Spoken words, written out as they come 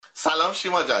سلام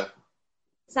شیما جان.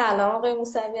 سلام آقای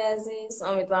موسوی عزیز،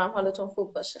 امیدوارم حالتون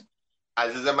خوب باشه.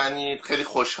 عزیز منی، خیلی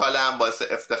خوشحالم، باعث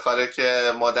افتخاره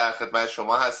که ما در خدمت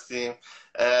شما هستیم.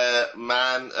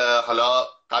 من حالا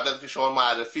قبل از که شما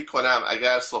معرفی کنم،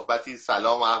 اگر صحبتی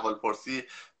سلام و احوال پرسی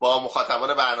با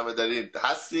مخاطبان برنامه دارید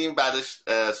هستیم، بعدش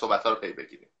صحبت ها رو پی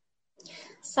بگیریم.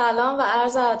 سلام و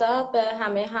عرض ادب به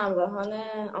همه همراهان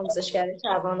آموزشگری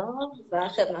توانا و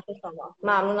خدمت شما.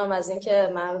 ممنونم از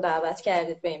اینکه من رو دعوت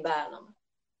کردید به این برنامه.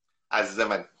 عزیز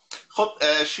من، خب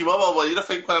شیما بابایی رو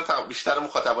فکر کنم بیشتر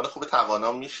مخاطبان خوب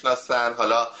توانا میشناسن.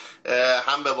 حالا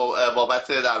هم به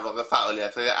بابت در واقع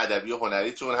فعالیت‌های ادبی و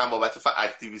هنریتون، هم بابت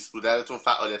اکتیویست بودنتون،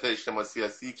 فعالیت اجتماعی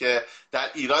سیاسی که در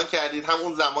ایران کردید، هم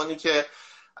اون زمانی که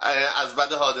از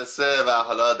بعد حادثه و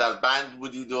حالا در بند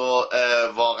بودید و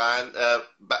واقعا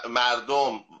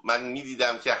مردم، من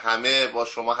میدیدم که همه با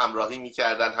شما همراهی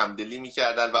میکردن، همدلی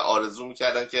میکردن و آرزو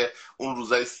میکردن که اون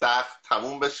روزای سخت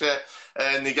تموم بشه.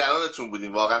 نگرانتون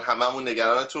بودیم، واقعا هممون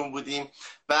نگرانتون بودیم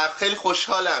و خیلی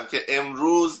خوشحالم که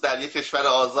امروز در یک کشور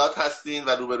آزاد هستین و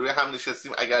روبروی هم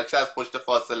نشستیم، اگرچه از پشت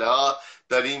فاصله ها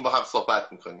داریم با هم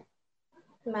صحبت میکنیم.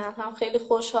 من هم خیلی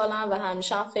خوشحالم و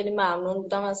همیشه هم خیلی ممنون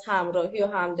بودم از همراهی و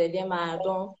همدلی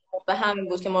مردم و همین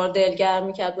بود که ما رو دلگرم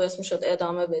میکرد، باعث میشد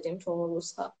ادامه بدیم تو اون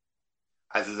روزها.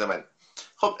 عزیز من،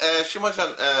 خب شیما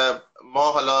جان،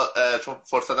 ما حالا چون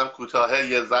فرصتم کوتاهه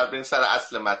یه ذره بریم سر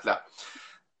اصل مطلب.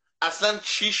 اصلا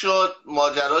چی شد؟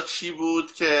 ماجرا چی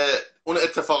بود که اون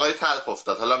اتفاقای تلخ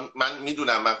افتاد؟ حالا من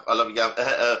میدونم، من حالا میگم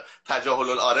تجاهل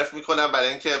العارف میکنم برای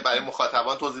اینکه برای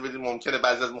مخاطبان توضیح بدیم. ممکنه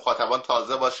بعضی از مخاطبان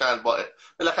تازه باشن، با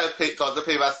بالاخره تازه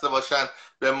پیوسته باشن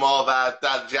به ما و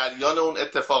در جریان اون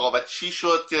اتفاقا. و چی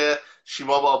شد که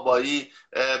شیما بابایی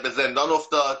به زندان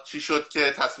افتاد؟ چی شد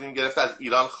که تصمیم گرفت از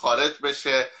ایران خارج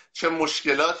بشه؟ چه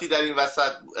مشکلاتی در این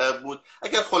وسط بود؟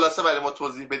 اگر خلاصه برای ما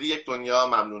توضیح بدی یک دنیا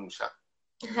ممنون میشم.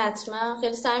 حتما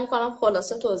خیلی سعی میکنم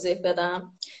خلاصه توضیح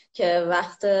بدم که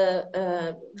وقت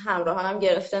همراهانم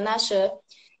گرفته نشه.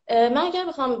 من اگر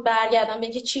بخوام برگردم به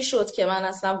اینکه چی شد که من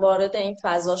اصلا وارد این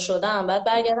فضا شدم، بعد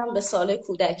برگردم به سال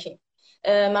کودکی.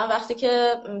 من وقتی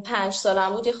که 5 سالم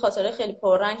بود یه خاطره خیلی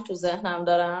پررنگ تو ذهنم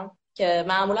دارم که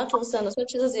معمولا تو اون سن و سال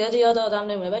چیز زیادی یاد آدم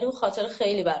نمیونه، ولی اون خاطره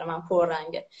خیلی برای من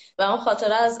پررنگه و اون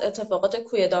خاطره از اتفاقات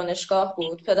کوی دانشگاه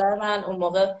بود. پدر من اون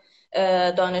موقع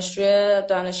دانشجوی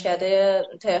دانشکده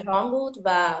تهران بود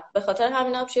و به خاطر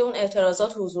همین هم توی اون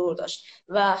اعتراضات حضور داشت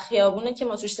و خیابونه که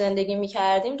ما توش زندگی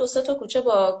می‌کردیم 2 تا کوچه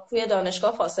با کوی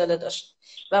دانشگاه فاصله داشت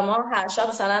و ما هر شب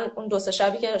مثلا اون 2 3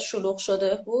 شبی که شلوغ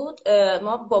شده بود،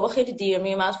 ما بابا خیلی دیر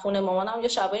میومد خونه، مامانم یه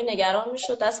شبای نگران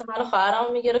میشد، دست من و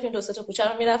خواهرام میگرفت، این 2 3 کوچه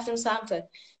رو میرفتیم سمت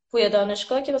کوی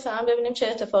دانشگاه که مثلا ببینیم چه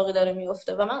اتفاقی داره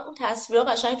میفته. و من اون تصویرها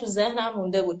قشنگ تو ذهنم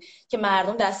مونده بود که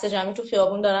مردم دسته جمعی تو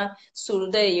خیابون دارن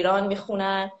سرود ایران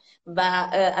میخونن و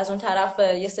از اون طرف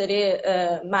یه سری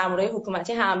مامورای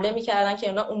حکومتی حمله میکردن که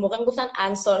اونا اون موقع میگفتن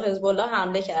انصار حزب الله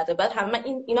حمله کرده. بعد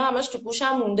اینا همش تو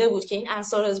گوشم مونده بود که این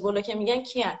انصار حزب الله که میگن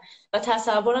کیان، و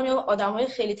تصورم یا آدمای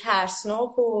خیلی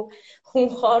ترسناک و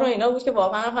خونخوار و اینا بود که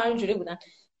واقعا همینجوری بودن.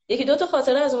 یکی دو تا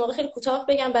خاطره از اون موقع خیلی کوتاه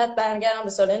بگم، بعد برگردم به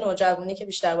سال نوجوانی که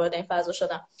بیشتر وارد این فضا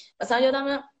شدم. مثلا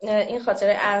یادم این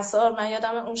خاطره انصار، من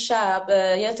یادم اون شب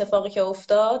یه اتفاقی که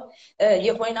افتاد،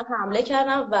 یهو اینا حمله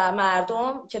کردن و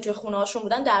مردم که توی خونه‌هاشون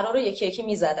بودن درا رو یکی یکی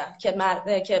میزدن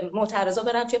که معترضا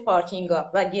برن توی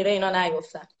پارکینگا و گیره اینا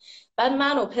نیفتن. بعد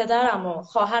من و پدرم و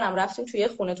خواهرم رفتیم توی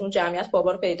خونه، تون جمعیت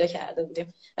بابا رو پیدا کرده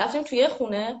بودیم، رفتیم توی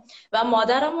خونه و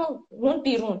مادرم اون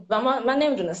بیرون و من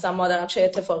نمیدونستم مادرم چه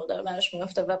اتفاقی داره براش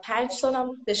میفته و 5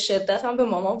 سالم به شدت هم به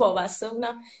مامان وابسته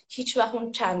بودم. هیچ وقت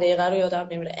اون چند دقیقه رو یادم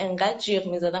نمیره، انقدر جیغ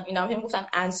میزدم. اینا هم میگفتن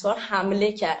انصار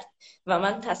حمله کرد و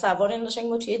من تصور این داشتم که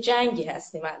ما توی جنگی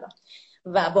هستیم الان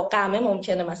و با قمه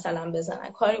ممکنه مثلا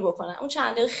بزنن کاری بکنن. اون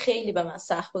چند دقیقه خیلی به من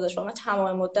سخت گذشت و من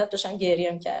تمام مدت داشتم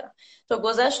گریه می‌کردم. تا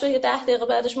گذشت و یه 10 دقیقه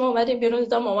بعدش ما اومدیم بیرون،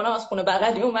 دیدم مامانم از خونه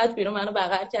بغلی اومد بیرون، منو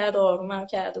بغل کرد و آرومم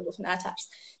کرد و گفت نترس.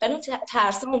 ولی اون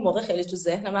ترس اون موقع خیلی تو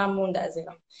ذهن من موند از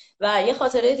اینا. و یه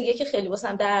خاطره دیگه که خیلی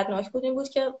واسم دردناک بود این بود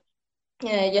که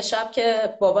یه شب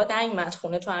که بابا دنگ اومد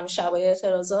خونه تو همین شبای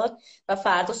اعتراضات و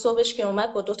فردا صبحش که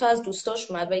اومد با 2 تا از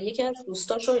دوستاش اومد و یکی از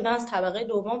دوستاش رو اینا از طبقه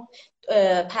دوم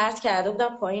پرت کرده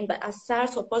بودن پایین و از سر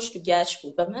تا پاش تو گچ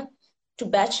بود. و من تو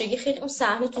بچگی خیلی اون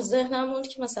صحنه تو ذهنم موند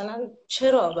که مثلا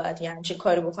چرا باید یعنی چه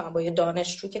کاری بکنم با یه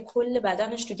دانشجو که کل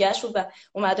بدنش تو گچ بود و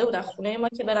اومده بودن خونه ما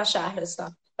که برن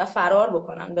شهرستان و فرار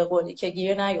بکنن به قولی که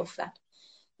گیر نیفتن.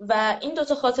 و این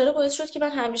دوتا خاطره باعث شد که من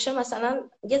همیشه مثلا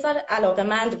یه ذره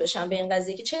علاقه‌مند بشم به این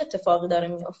قضیه که چه اتفاقی داره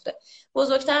میفته.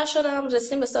 بزرگتر شدم،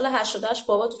 رسیدیم به سال 88.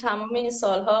 بابا تو تمام این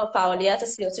سالها فعالیت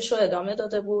سیاسیش رو ادامه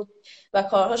داده بود و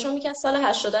کارهاشو میکرد. سال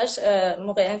 88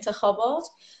 موقع انتخابات،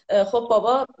 خب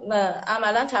بابا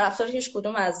عملا طرفدار هیچ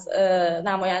کدوم از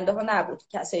نماینده ها نبود،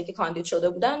 کسایی که کاندید شده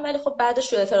بودن، ولی خب بعدش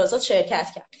تو اعتراضات شرکت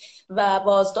کرد و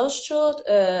بازداشت شد.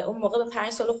 اون موقع به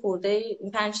 5 سال خورده،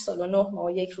 5 سال و 9 ماه و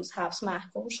 1 روز حبس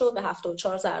محکوم شد به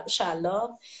 74 ضرب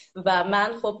شلاق. و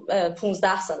من خب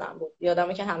 15 سالم بود.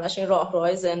 یادمه که همش این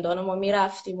راهروهای زندان ما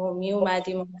میرفتیم و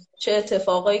میومدیم، چه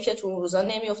اتفاقایی که تو اون روزا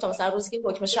نمیافتاد. مثلا روزی که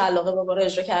حکم شلاق بابا رو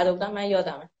اجرا کرده بودم، من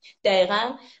یادمه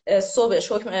دقیقاً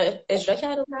صبحش حکم اجرا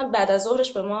کرده بودن، بعد از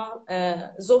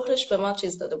ظهرش به ما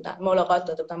چیز داده بودن، ملاقات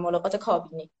داده بودن، ملاقات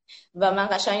کابینی. و من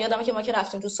قشنگ یادمه که ما که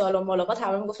رفتیم تو سالن ملاقات،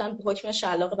 همه میگفتن حکم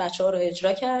شلاق بچه‌ها رو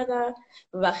اجرا کردن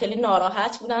و خیلی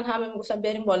ناراحت بودن. همه میگفتن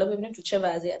بریم بالا ببینیم تو چه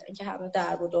وضعیتن، که همه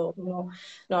در بود و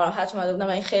ناراحت اومده بودن. و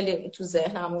این خیلی تو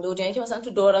ذهنم مونده بود، یعنی که مثلا تو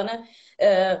دوران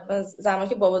زمانی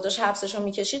که بابا داشت حبسش رو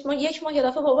میکشید، ما 1 ماه یه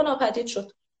دفعه بابا ناپدید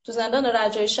شد، تو زندان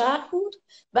رجای شهر بود.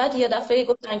 بعد یه دفعه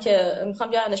گفتن که میخوام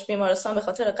بیارنش بیمارستان به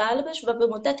خاطر قلبش و به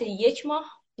مدت 1 ماه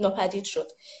ناپدید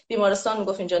شد. بیمارستان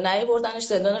میگفت اینجا نیاوردنش،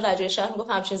 زندان رجای شهر میگفت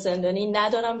همچین زندانی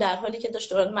ندارم، در حالی که داشت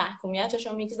دوران محکومیتش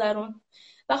رو میگذرون.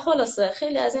 و خلاصه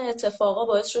خیلی از این اتفاقا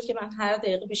باعث شد که من هر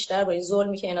دقیقه بیشتر با این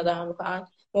ظلمی که اینا دارن میکنن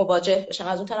مواجه بشم.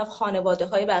 از اون طرف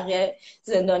خانواده‌های بقیه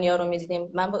زندانی‌ها رو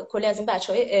می‌دیدیم. من با کلی از این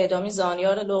بچه‌های اعدامی،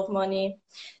 زانیار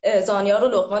و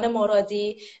لقمان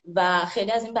مرادی و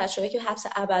خیلی از این بچه‌هایی که حبس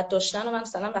ابد داشتن و من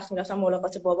مثلا وقتی می‌رفتم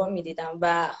ملاقات بابا می‌دیدم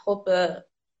و خب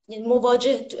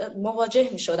مواجه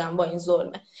می‌شدم با این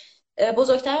ظلم.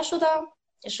 بزرگتر شدم،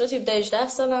 شد 17-18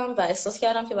 سالم و احساس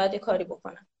کردم که باید یه کاری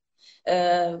بکنم.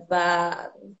 و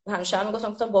همیشه هم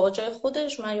گفتم بابا جای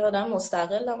خودش، من یه آدم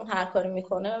مستقلم، اون هر کاری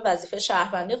میکنه وظیفه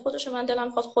شهروندی خودشه، من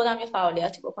دلم خواست خودم یه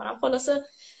فعالیتی بکنم. خلاصه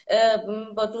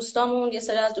با دوستامون، یه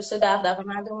سری از دوستای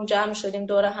دغدغه‌مندمون جمع شدیم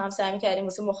دور هم، سعی کردیم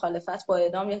واسه مخالفت با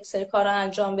اعدام یک سری کارا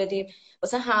انجام بدیم،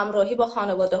 واسه همراهی با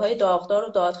خانواده‌های داغدار و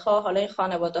دادخواه. حالا این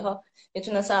خانواده‌ها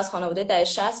میتونستن از خانواده دهه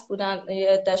 60 بودن،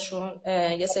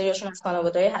 یه سریاشون از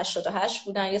خانواده‌های 88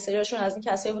 بودن، یه سریاشون از این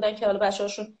کسایی بودن که حالا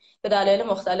بچه‌هاشون به دلایل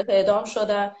مختلف اعدام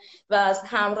شدن و از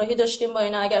همراهی داشتیم با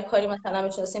اینا. اگر کاری مثلا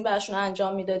میتونستیم براشون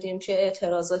انجام میدادیم، توی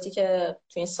اعتراضاتی که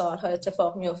تو این سالها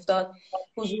اتفاق میافتاد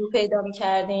حضور پیدا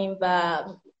میکردیم. و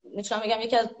میتونم بگم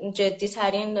یکی از جدی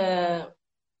ترین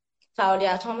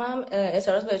فعالیت هم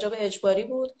اعتراض به حجاب اجباری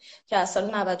بود که از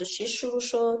سال 96 شروع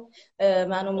شد.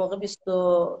 من اون موقع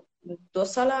 22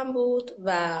 سالم بود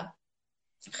و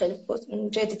خیلی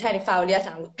جدی ترین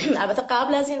فعالیتم بود. البته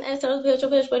قبل از این اعتراض به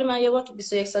حجاب اجباری من یه بار تو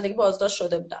 21 سالگی بازداشت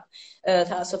شده بودم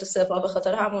توسط سپاه، به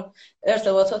خاطر همون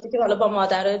ارتباطاتی که حالا با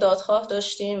مادرای دادخواه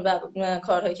داشتیم و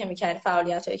کارهایی که می‌کردیم،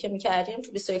 فعالیتایی که می‌کردیم.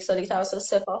 تو 21 سالگی توسط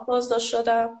سپاه بازداشت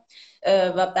شدم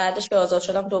و بعدش که آزاد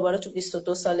شدم دوباره تو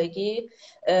 22 سالگی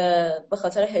به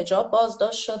خاطر حجاب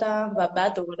بازداشت شدم و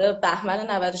بعد دوباره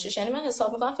بهمن 96. یعنی من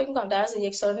حساب می‌کنم، فکر می‌کنم در از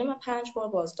 1 سال و نیم من 5 بار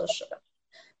بازداشت شدم.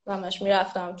 همش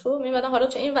میرفتم تو میمدم. حالا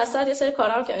تو این وسط یه سری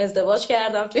کارام که ازدواج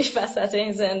کردم توی وسط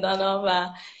این زندانا و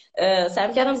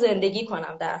سعی کردم زندگی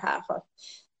کنم در هر حال.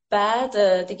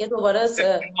 بعد دیگه دوباره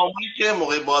که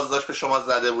موقع بازداشت به شما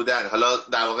زده بودن، حالا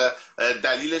در واقع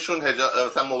دلیلشون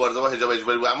مثلا مبارزه با حجاب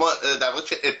اجباری بود، اما در واقع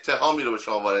چه اتهامی رو به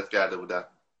شما وارد کرده بودن؟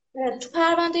 تو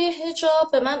پرونده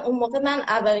حجاب به من اون موقع، من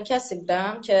اولین کسی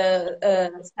بودم که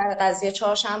سر قضیه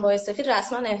چهارشنبه سفید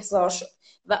رسما احضار شد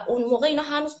و اون موقع اینا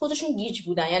هنوز خودشون گیج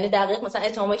بودن. یعنی دقیق مثلا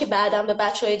اتهامی که بعدم به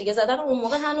بچهای دیگه زدن اون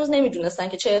موقع هنوز نمیدونستن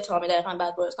که چه اتهامی دقیقاً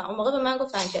بعد وارد کنن. اون موقع به من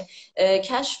گفتن که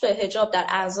کشف حجاب در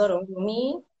اعضار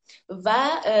عمومی و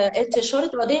انتشار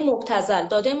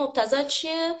داده مبتذل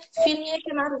چیه؟ فیلمیه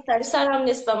که من رو سرم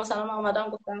نیست و مثلا من اومدم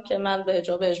گفتم که من به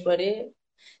حجاب اجباری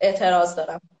اعتراض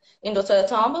دارم. این دوتا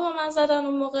اتهام به من زدن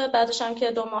اون موقع. بعدش هم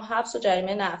که 2 ماه حبس و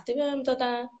جریمه نقدی بهم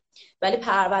دادن. ولی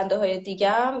پرونده های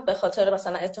دیگم به خاطر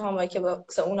مثلا اتهامایی که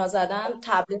واسه اونا زدن،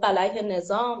 تبلیغ علیه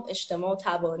نظام، اجتماع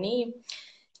تبانی،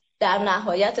 در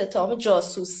نهایت اتهام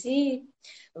جاسوسی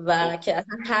و که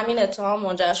اصلا همین اتهام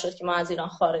منجر شد که ما از ایران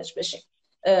خارج بشیم.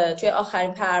 توی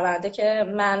آخرین پرونده که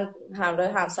من همراه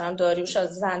همسرم داریوش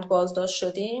از زند بازداشت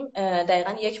شدیم،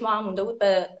 دقیقاً 1 ماه مونده بود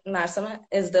به مراسم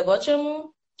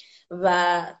ازدواجمون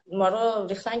و ما رو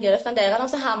ریختن گرفتن. دقیقاً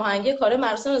مثلا هماهنگی کار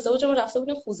مراسم ازدواجمون رفته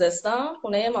بودیم خوزستان،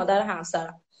 خونه مادر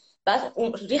همسرم. بعد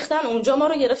ریختن اونجا، ما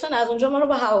رو گرفتن، از اونجا ما رو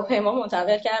با هواپیما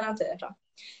منتقل کردن تهران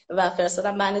و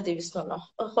فرستادن بند 209.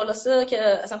 خلاصه که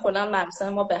اصلا کلا مراسم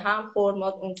ما به هم خورد. ما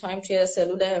اون تایم توی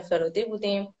سلول انفرادی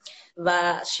بودیم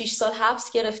و 6 سال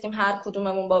حبس گرفتیم هر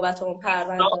کدوممون بابت اون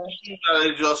پرونده.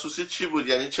 جاسوسی چی بود؟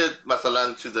 یعنی چه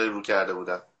مثلا چیزایی رو کرده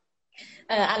بودن؟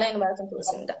 الان اینو براتون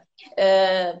توضیح میدم.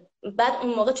 بعد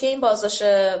اون موقع توی این بازداشت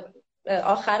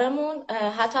آخرمون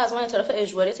حتی از ما اعتراف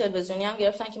اجباری تلویزیونی هم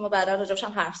گرفتن که ما بعدا راجبش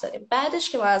هم حرف زدیم. بعدش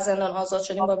که ما از زندان آزاد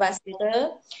شدیم با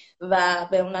وثیقه و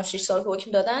بهمونم 6 سال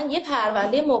حکم دادن، یه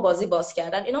پرونده موازی باز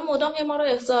کردن. اینا مدام ما رو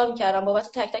احضار میکردن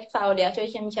بابت تک تک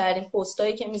فعالیتایی که میکردیم،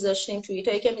 پستایی که میذاشتیم،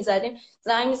 توییتایی که میزدیم،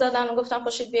 زنگ میزدن و گفتن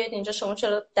پاشید بیاید اینجا، شما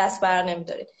چرا دست بر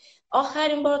نمیدارید.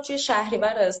 آخرین بار توی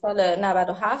شهریور سال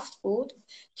 97 بود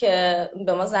که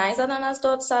به ما زنگ زدن از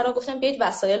دادسرا، گفتن بیاید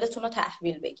وسایلتون رو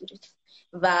تحویل بگیرید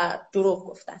و دروغ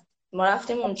گفتن. ما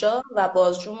رفتیم اونجا و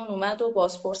بازجومون اومد و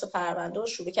بازپرس پرونده و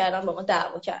شروع کردن با ما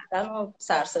دعوا کردن و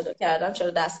سر صدا کردن، چرا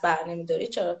دست بر نمیدارید،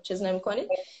 چرا چیز نمیکنید.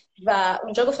 و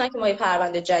اونجا گفتن که ما یه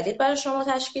پرونده جدید برای شما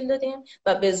تشکیل دادیم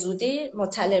و به زودی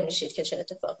مطلع میشید که چه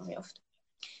اتفاقی میفته.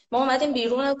 ما اومدیم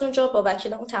بیرون از اونجا، با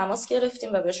وکیلمون تماس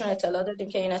گرفتیم و بهشون اطلاع دادیم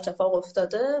که این اتفاق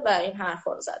افتاده و این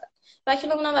حرفا رو زدن.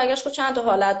 وکیلمون هم برگشت گفت چند تا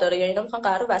حالت داره، یا اینا میخوان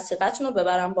قرار وثیقتون رو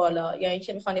ببرن بالا، یا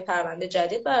اینکه میخوان یه پرونده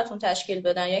جدید براتون تشکیل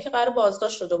بدن، یا اینکه قرار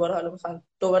بازداشت رو دوباره، حالا میخوان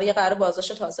دوباره یه قرار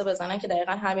بازداشت تازه بزنن که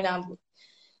دقیقاً همینم بود.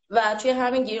 و توی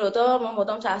همین گیر و دار ما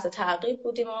مدام تحت تعقیب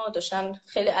بودیم و داشتن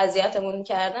خیلی اذیتمون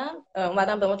می‌کردن.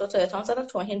 اومدن به ما 2 تا اتهام زدن،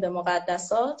 توهین به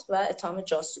مقدسات و اتهام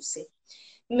جاسوسی.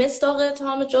 مصداق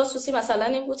اتهام جاسوسی مثلا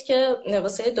این بود که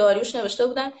واسه داریوش نوشته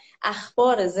بودن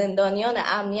اخبار زندانیان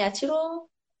امنیتی رو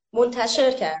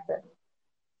منتشر کرده.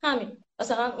 همین،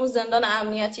 مثلا اون زندان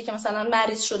امنیتی که مثلا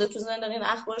مریض شده تو زندان، این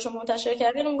اخبارش رو منتشر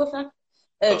کرده، اینو میگفتن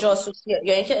جاسوسیه.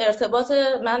 یا اینکه ارتباط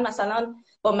من مثلا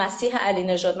با مسیح علی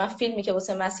نژاد، من فیلمی که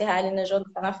واسه مسیح علی نژاد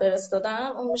مثلا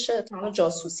فرستادم، اون میشه اتهام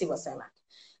جاسوسی واسه من.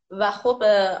 و خب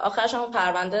آخرش هم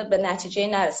پرونده به نتیجه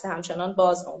نرسید، همچنان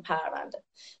باز اون پرونده.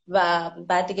 و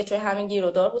بعد دیگه توی همین گیر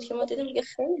و دار بود که ما دیدیم دیگه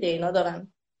خیلی اینا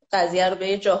دارن قضیه رو به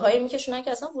یه جاهایی میکشونن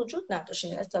که اصلا وجود نداشت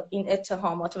این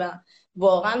اتهامات، و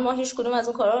واقعا ما هیچ کدوم از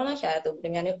اون کارا رو نکرده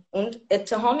بودیم. یعنی اون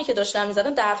اتهامی که داشتن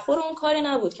میزدن در خور اون کاری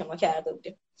نبود که ما کرده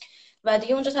بودیم. و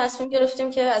دیگه اونجا تصمیم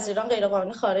گرفتیم که از ایران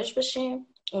غیرقانونی خارج بشیم.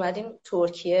 اومدیم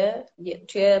ترکیه،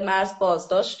 توی مرز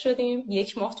بازداشت شدیم،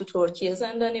 1 ماه تو ترکیه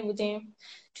زندانی بودیم،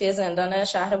 توی زندان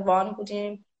شهر وان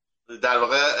بودیم. در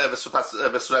واقع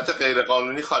به صورت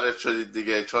غیرقانونی خارج شدید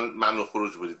دیگه، چون ممنوع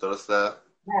خروج بودید، درسته؟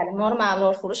 بله، ما رو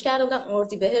ممنوع خروج کرده بودن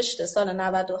اردیبهشت سال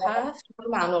 97. ما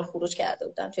رو ممنوع خروج کرده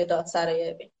بودن توی دادسرای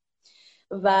اوین.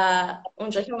 و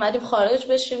اونجا که اومدیم خارج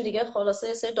بشیم دیگه، خلاصه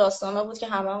یه سری داستانا بود که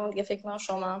هممون دیگه فکر کنم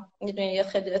شما میدونید یه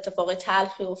خیلی اتفاقای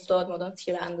تلخی افتاد، مدام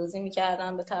تیراندازی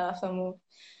میکردن به طرفمون.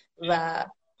 و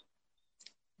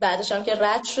بعدش هم که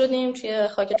رد شدیم توی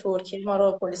خاک ترکیه، ما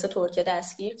رو پلیس ترکیه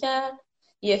دستگیر کرد.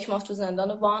 1 ماه تو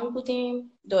زندان وان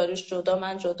بودیم، داریوش جدا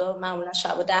من جدا، معمولا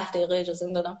شب 10 دقیقه اجازه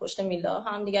میدادن پشت میلا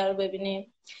هم دیگه رو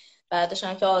ببینیم. بعدش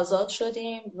هم که آزاد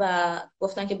شدیم و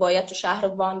گفتن که باید تو شهر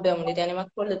وان بمونید. یعنی ما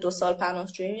کل 2 سال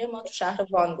پناهجویی ما تو شهر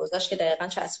وان گذشت که دقیقاً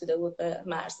چسبیده بود به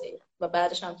مرز ایران. و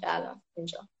بعدش هم که الان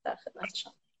اینجا در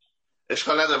خدمتشم.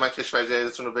 اشکال نداره من کشور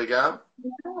جدیدتون رو بگم.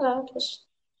 نه،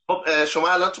 خب شما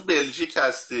الان تو بلژیک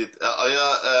هستید.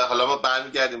 آیا حالا ما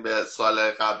برمیگردیم به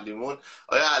سوال قبلیمون،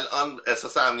 آیا الان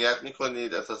احساس امنیت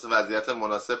میکنید، احساس وضعیت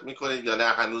مناسب میکنید، یا نه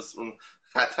هنوز اون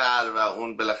خطر و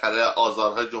اون بالاخره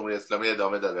آزارهای جمهوری اسلامی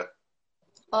ادامه داره؟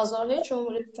 آزارهای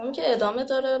جمهوری اسلامی که ادامه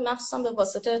داره، مخصوصا به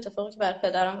واسطه اتفاقی که بر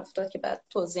پدرم افتاد که بعد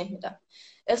توضیح میدم.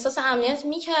 احساس امنیت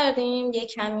میکردیم یه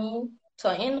کمی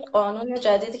تا این قانون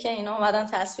جدیدی که اینا اومدن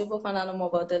تصویب بکنن و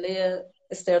مبادله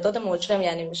استرداد مجرم،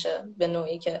 یعنی میشه به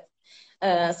نوعی که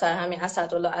سر همین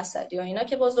اسدالله اسدی و اینا،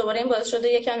 که باز دوباره این باعث شده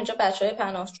یکم اینجا بچهای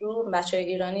پناهجو، بچهای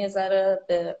ایرانی یه ذره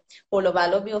به هول و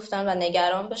بلا بیفتن و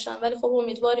نگران بشن. ولی خب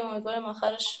امیدواریم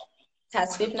آخرش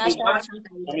تصویب نشه.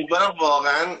 امیدوارم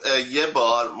واقعا یه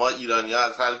بار ما ایرانی‌ها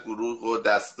از هر گروه و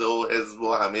دسته و حزب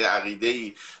و همه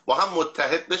عقیده‌ای با هم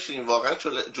متحد بشیم، واقعا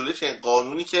جلوی این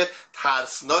قانونی که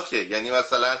ترسناکه. یعنی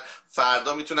مثلا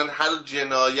فردا میتونن هر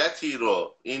جنایتی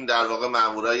رو این در واقع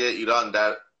مامورای ایران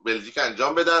در بلژیک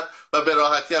انجام بدن و به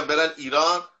راحتی هم برن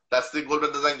ایران، دسته گل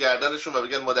بندازن گردنشون و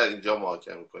بگن ما در اینجا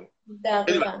محاکمه می‌کنیم.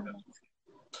 دقیقاً.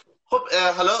 خب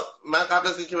حالا من قبل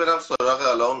از اینکه برم سراغ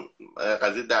حالا اون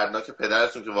قضیه دردناک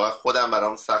پدرتون که واقعا خودم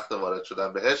برام سخت وارد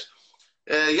شدم بهش،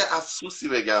 یه افسوسی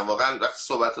بگم. واقعا وقتی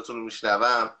صحبتاتون رو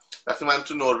میشنوم، وقتی من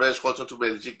تو نروژ، خودتون تو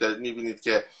بلژیک دارید میبینید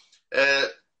که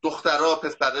دخترها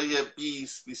پسرای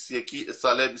 20 21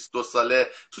 ساله 22 ساله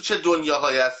تو چه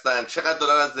دنیاهایی هستن، چقدر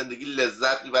دارن از زندگی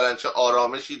لذت میبرن، چه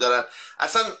آرامشی دارن،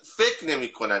 اصلا فکر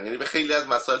نمیکنن. یعنی به خیلی از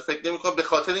مسائل فکر نمیکنن به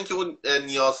خاطر اینکه اون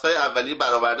نیازهای اولیه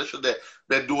برآورده شده،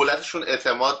 به دولتشون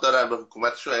اعتماد دارن، به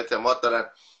حکومتشون اعتماد دارن.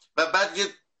 و بعد یه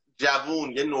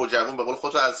جوون، یه نوجوان به قول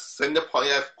خودت از سن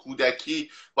پایین، از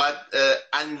کودکی باید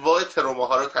انواع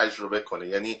تروماها رو تجربه کنه.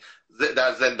 یعنی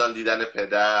در زندان دیدن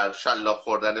پدر، شلاق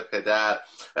خوردن پدر،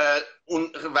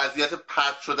 اون وضعیت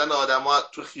پرت شدن آدما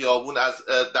تو خیابون از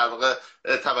در واقع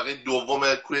طبقه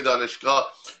دوم کوی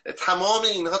دانشگاه، تمام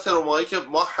اینها تروماهایی که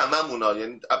ما هممونا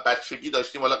یعنی بچگی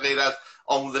داشتیم، حالا غیر از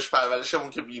آموزش پرورشمون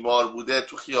که بیمار بوده،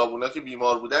 تو خیابونا که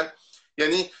بیمار بودن،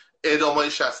 یعنی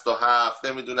اعدامای 67،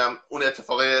 نمیدونم اون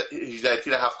اتفاق 18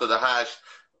 تیر 78،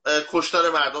 کشتار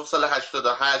مردم سال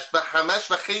 88 و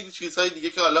همش و خیلی چیزهای دیگه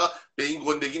که حالا به این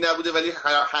گندگی نبوده ولی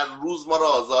هر روز ما رو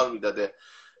آزار میداده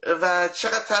و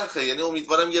چقدر تلخه. یعنی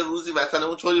امیدوارم یه روزی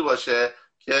وطنمون طوری باشه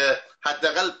که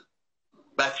حداقل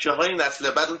بچه‌های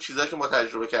نسل بعد اون چیزایی که ما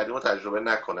تجربه کردیم و تجربه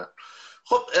نکنن.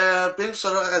 خب بریم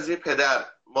سراغ قضیه پدر.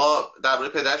 ما درباره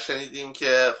پدر شنیدیم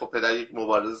که خب پدر یک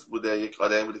مبارز بوده، یک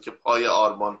آدمی بوده که پای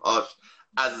آرمان‌هاش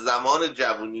از زمان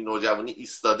جوانی نوجوانی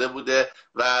ایستاده بوده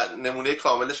و نمونه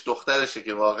کاملش دخترشه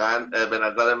که واقعا به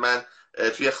نظر من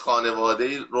توی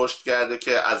خانواده‌ای رشد کرده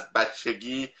که از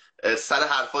بچگی سر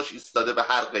حرفاش ایستاده به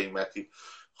هر قیمتی.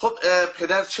 خب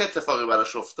پدر چه اتفاقی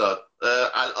براش افتاد؟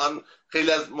 الان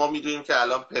خیلی از ما میدونیم که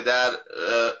الان پدر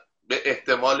به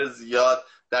احتمال زیاد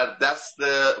در دست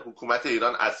حکومت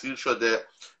ایران اسیر شده،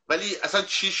 ولی اصلا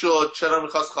چی شد؟ چرا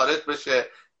میخواست خارج بشه؟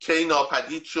 کی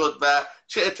ناپدید شد و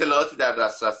چه اطلاعاتی در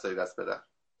دسترس دارید از پدر؟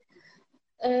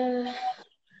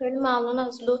 خیلی ممنون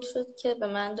از لطفت که به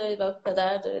من دارید و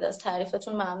پدر دارید، از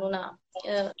تعریفتون ممنونم.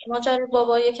 ماجرای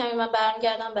بابایی کمی من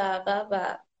برمیگردم به عقب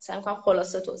و سعی می‌کنم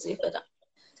خلاصه توضیح بدم.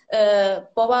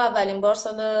 بابا اولین بار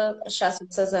سال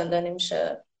 63 زندانی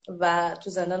میشه و تو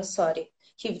زندان ساری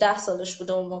 17 سالش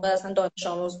بوده، اون موقع اصلا دانش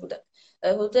آموز بوده.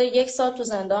 حدود 1 سال تو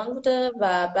زندان بوده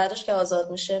و بعدش که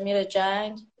آزاد میشه میره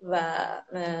جنگ و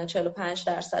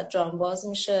 45% جانباز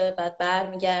میشه. بعد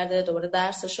برمیگرده دوباره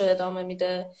درسش رو ادامه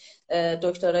میده،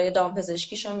 دکترای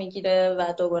دامپزشکیشو میگیره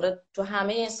و دوباره تو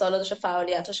همه این سالا داشته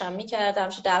فعالیتاش هم میکرده.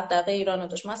 همش دغدغه ایران رو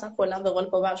داشت. مثلا کلا به قول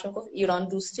بابامش میگفت ایران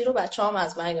دوستی رو بچه‌هام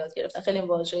از من یاد گرفتن. خیلی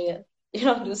واژه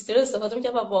ایران دوستی رو استفاده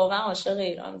میکنه و واقعا عاشق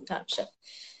ایران بود همیشه.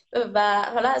 و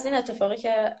حالا از این اتفاقی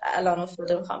که الان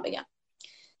افتاده میخوام بگم.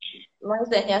 ما این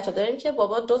ذهنیت رو داریم که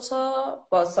بابا 2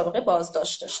 تا سابقه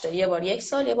بازداشت داشته، یه بار 1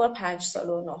 سال، یه بار 5 سال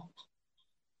و 9.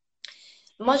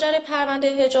 ماجرای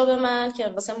پرونده حجاب من که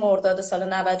واسه مرداد سال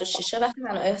 96 وقتی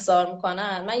منو احضار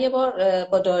میکنن، من یه بار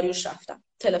با داریوش رفتم،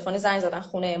 تلفنی زنگ زدن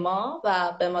خونه ما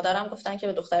و به مادرم گفتن که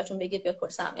به دخترتون بگید بیاد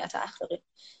پلیس امنیت اخلاقی.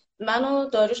 من و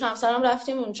داریوش همسرم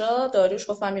رفتیم اونجا. داریوش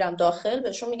گفت من میرم داخل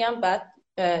بهشون میگم بعد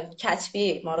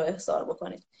کتبی ما رو احضار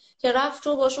بکنید. که رفت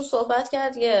رو باشون صحبت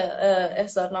کرد، یه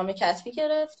احضارنامه کتبی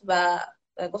گرفت و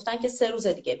گفتن که 3 روز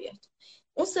دیگه بیاد.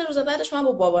 اون 3 روز بعدش من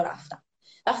با بابا رفتم.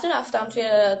 وقتی رفتم توی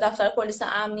دفتر پلیس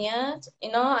امنیت،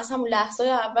 اینا از همون لحظه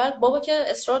اول بابا که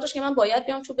اصرار داشت که من باید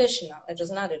بیام تو بشینم،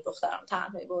 اجازه ندارید دخترم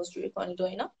تنهایی بازجویی کنید و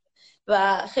اینا،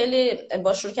 و خیلی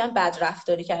با شروع کردن بد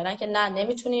رفتاری کردن که نه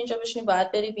نمیتونی اینجا بشینی،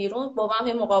 باید بری بیرون. بابا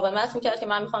هم مقاومت میکرد که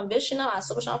من میخوام بشینم،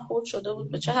 اعصابش هم خورد شده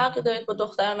بود. به چه حقی دارید با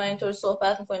دختر من اینطوری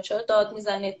صحبت میکنید؟ چرا داد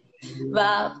میزنید؟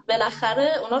 و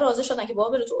بالاخره اونا راضی شدن که بابا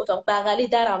بره تو اتاق بغلی،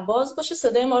 درم باز باشه،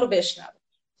 صدای ما رو بشنوه.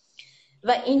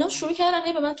 و اینا شروع کردن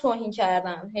هی به من توهین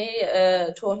کردن،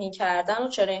 توهین کردن و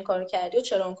چرا این کارو کردی و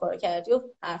چرا اون کارو کردی و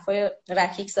حرفای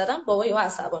رکیک زدن. بابا یهو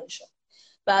عصبانی شد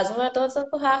و از اون ور داد زد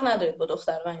که حق ندارید با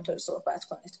دختر من اینطوری صحبت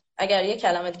کنید، اگر یه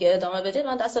کلمه دیگه ادامه بدید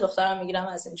من دست دخترم میگیرم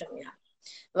از اینجا میرم.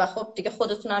 و خب دیگه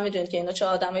خودتون هم میدونید که اینا چه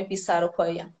آدمای بی سر و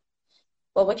پایه‌ان.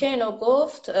 بابا که اینو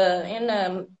گفت، این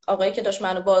آقایی که داشت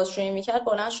منو بازجویی میکرد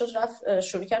بلند شد رفت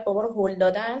شروع کرد بابا رو هل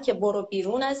دادن که برو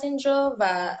بیرون از اینجا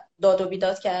و داد و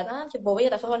بیداد کردن که بابا یه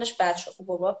دفعه حالش بد شد.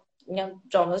 بابا میگم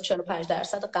جامعه 45%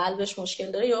 قلبش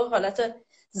مشکل داره، یه حالت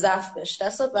ضعف بهش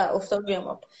دست داد و افتاد روی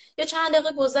ما. یه چند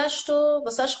دقیقه گذشت و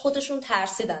واسش خودشون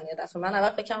ترسیدن. یه دفعه من اول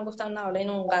فکرم گفتم نه حالا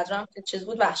اینو اونقدرام که چیز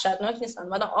بود وحشتناک نیستن.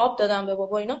 بعد آب دادم به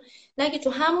بابا اینا، نگی تو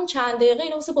همون چند دقیقه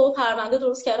اینو واسه بابا پرونده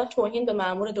درست کردن توهین به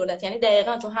مأمور دولت. یعنی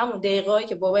دقیقاً تو همون دقیقه‌ای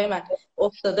که بابای من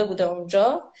افتاده بوده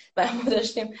اونجا و ما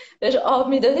داشتیم بهش آب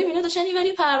میدادیم، اینا داشتن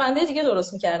این پرونده دیگه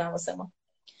درست می‌کردن واسه ما.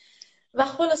 و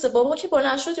خلاصه بابا که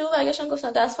بلند شد و برگشتن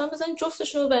گفتن دستم بزنید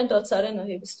جفتشون رو برین دادسرای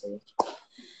ناحیه 21.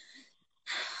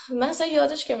 من اصلا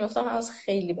یادش که میفتم هنوز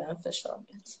خیلی بهم فشار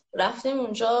میاد. رفتیم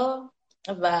اونجا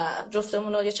و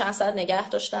جفتمون رو یه چند ساعت نگه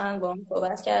داشتن، با هم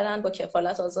صحبت کردن، با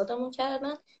کفالت آزادمون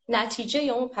کردن. نتیجه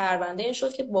اون پرونده این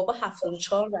شد که بابا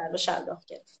 74 ضربه شلاق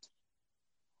گرفت.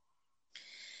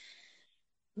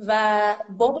 و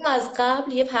بابا از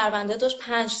قبل یه پرونده داشت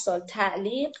 5 سال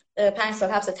تعلیق، 5 سال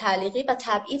حبس تعلیقی و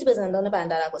تبعید به زندان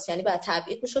بندرعباس، یعنی بعد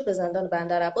تبعید میشد به زندان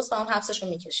بندرعباس و اون حبسش رو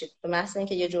میکشید به محض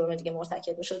اینکه یه جرم دیگه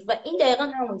مرتکب میشد و این دقیقاً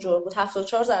همون جرم بود،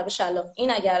 74 ضربه شلاق.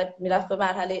 این اگر میرفت به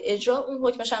مرحله اجرا اون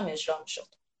حکمش هم اجرا میشد.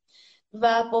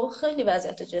 و بابا خیلی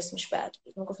وضعیت جسمش بد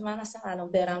بود، میگفت من اصلا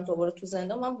الان برم دوباره تو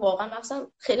زندان، من واقعا مثلا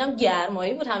خیلی هم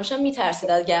گرمایی بود، همیشه میترسید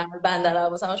از گرما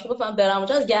بندرعباس، همش میگفت من برم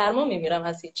اونجا از گرما میمیرم،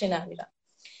 از هیچی نمیرم.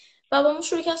 و با اون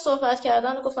شروع کرد صحبت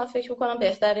کردن و گفت من فکر میکنم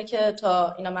بهتره که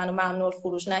تا اینا منو ممنوع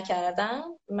خروج نکردن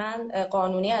من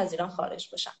قانونی از ایران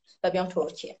خارج بشم و بیام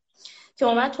ترکیه. که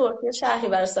اومد ترکیه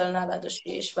شهریور سال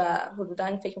 96 و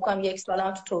حدودا فکر میکنم 1 سال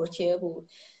هم تو ترکیه بود.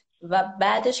 و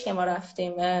بعدش که ما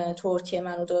رفتیم ترکیه،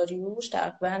 من و داریوش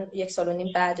تقریبا 1 سال و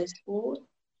نیم بعدش بود،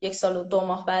 1 سال و 2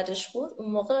 ماه بعدش بود.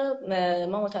 اون موقع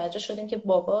ما متوجه شدیم که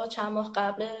بابا چند ماه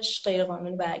قبلش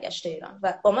غیرقانونی برگشته ایران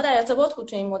و با ما در ارتباط بود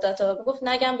تو این مدت. گفت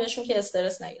نگم بهشون که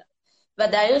استرس نگیرن. و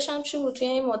دلیلش هم چی بود؟ توی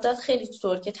این مدت خیلی تو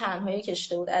ترکیه تنهایی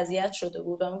کشیده بود، اذیت شده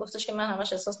بود و میگفتش که من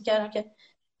همش احساس میکردم که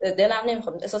دلم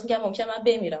نمیخواد، احساس میکردم ممکنه من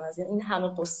بمیرم از این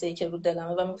همه قصه‌ای که رو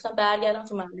دلمه و میگفتم برگردم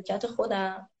تو مملکت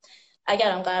خودم،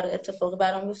 اگرم قرار اتفاقی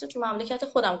برام بیفته تو مملکت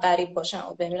خودم غریب باشم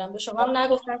و بمیرم. به شما هم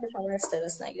نگفتم که شما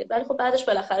استرس نگیرید، ولی خب بعدش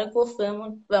بالاخره گفت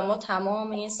بهمون و ما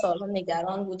تمام این سالها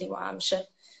نگران بودیم و همیشه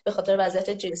به خاطر وضعیت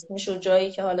جسمیش و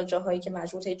جایی که حالا جاهایی که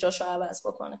مجبور جاشو عوض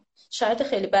بکنه، شرایط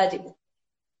خیلی بدی بود.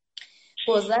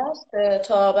 گذشت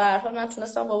تا به هر حال من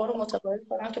تونستم بابا رو متقاعد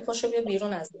کنم که پاشو بیا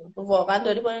بیرون از این، واقعا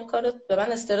داری با این کارت به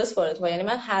من استرس وارد کنی. یعنی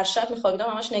من هر شب میخوابیدم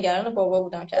همش نگران بابا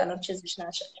بودم که الان چیزیش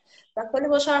نشه و کلی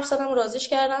باهاش حرف زدم و راضیش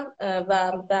کردم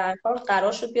و به هر حال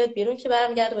قرار شد بیاد بیرون که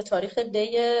برمیگرده به تاریخ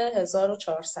دی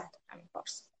 1400 همین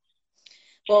پارس.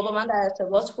 بابا من در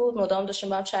ارتباط بود، مدام داشتیم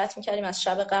با هم چت میکردیم، از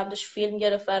شب قبلش فیلم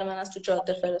گرفت برای من، از تو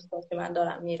جاده فرستاد که من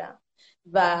دارم میرم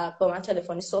و با من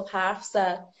تلفنی صبح حرف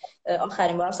زد.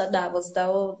 آخرین بار ساعت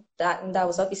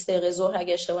 12:20 ظهر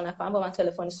اگه اشتباه نکنم با من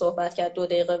تلفنی صحبت کرد 2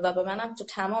 دقیقه و به منم تو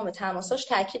تمام تماساش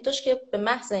تاکید داشت که به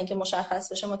محض اینکه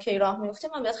مشخص بشه ما کی راه میافتیم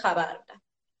من بهت خبر میدم.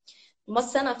 ما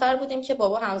 3 نفر بودیم که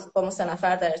بابا هم با ما 3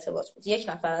 نفر در ارتباط بود. 1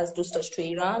 نفر از دوستاش تو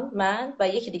ایران، من و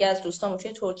یکی دیگه از دوستامون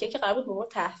توی ترکیه که قرار بود بابا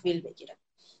تحویل بگیره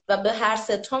و به هر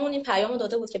سه تامون این پیامو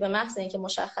داده بود که به محض اینکه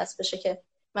مشخص بشه که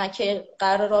من که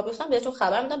قرار راه بیفتم بهتون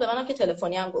خبر میدم. به منم که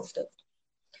تلفنی هم گفته بود.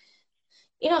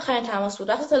 این آخرین تماس بود.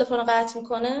 وقتی تلفن رو قطع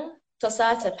میکنه تا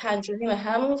ساعت 5:30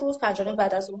 همون روز، 5:30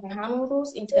 بعد از ظهر همون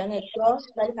روز اینترنت داشت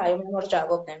ولی پیام ما رو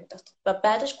جواب نمیداد و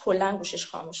بعدش کلا گوشش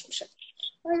خاموش میشه.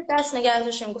 دست نگه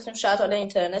داشتیم، گفتیم شاید حالا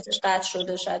اینترنتش قطع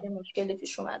شده، شاید این مشکلی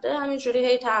پیش اومده. همینجوری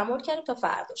هی تحمل کردیم تا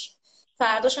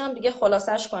فرداش هم دیگه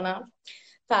خلاصش کنم،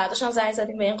 فرداش هم زنگ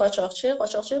زدیم به این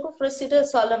قاچاقچی گفت رسیده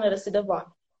سالم، رسیده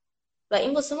وان. و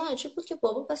این واسه ما عجیب بود که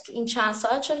بابا پس تو این چند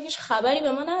ساعت چرا هیچ خبری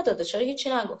به ما نداده، چرا هیچی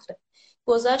نگفته.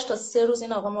 گذشت تا 3 روز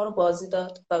این آقا ما رو بازی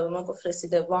داد و به ما گفت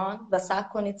رسیده وان و صبر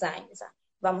کنید زنگ میزن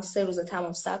و ما 3 روز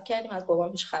تمام صبر کردیم، از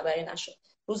بابام هیچ خبری نشد.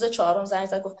 روز 4م زنگ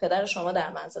زد گفت پدر شما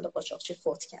در منزل قاچاقچی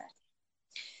فوت کرد.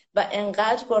 و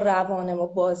انقدر با روان ما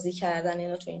بازی کردن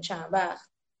اینا تو این چند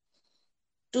وقت.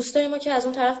 دوستای ما که از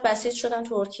اون طرف بسیج شدن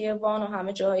ترکیه، وان و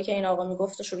همه جاهایی که این آقا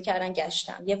میگفت شروع کردن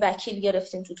گشتن. یه وکیل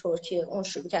گرفتیم تو ترکیه، اون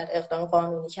شروع کرد اقدام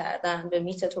قانونی کردن، به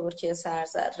میت ترکیه سر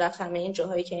زد، رفت همه این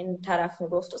جاهایی که این طرف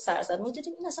میگفت و سر زد. ما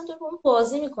دیدیم این اصلا داره با اون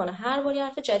بازی میکنه، هر باری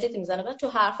حرف جدیدی میزنه و تو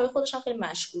حرفای خودش هم خیلی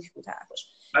مشکوک بود حرفش.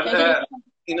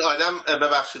 این آدم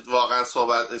ببخشید واقعا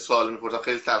سوال میپرسم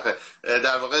خیلی تلخه،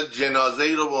 در واقع جنازه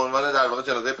ای رو به عنوان در واقع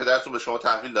جنازه پدرتون به شما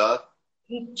تحویل داد؟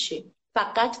 هیچی،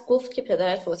 فقط گفت که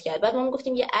پدرت فوت کرد. بعد ما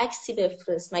گفتیم یه عکسی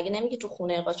بفرست، مگه نمیگی تو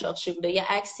خونه قاچاقچی بوده،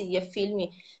 یه عکسی یه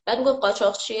فیلمی. بعد میگفت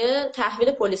قاچاقچیه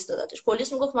تحویل پلیس دادتش.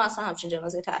 پلیس میگفت ما اصلا همچین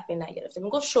جنازه تحویل نگرفتیم.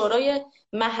 میگفت شورای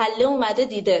محله اومده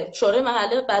دیده. شورای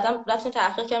محله بعدم رفتیم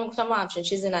تحقیق کردیم گفتم ما همچین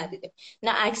چیزی ندیدیم،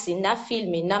 نه عکسی نه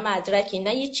فیلمی نه مدرکی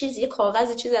نه یه چیزی، یه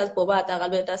کاغذی چیزی از بابا حداقل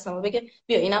به دست ما بگه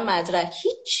بیا اینم مدرک.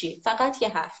 هیچی، فقط یه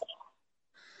حرف.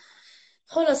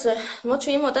 خلاصه ما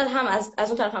توی این مدت هم از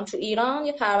اون طرف هم تو ایران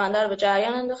یه پرونده رو به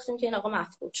جریان انداختیم که این آقا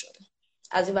مفقود شده.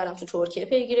 از این برم تو ترکیه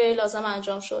پیگیری لازم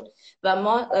انجام شد و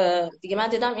ما دیگه من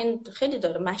دیدم این خیلی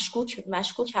داره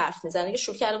مشکوک حرف میزنه. دیگه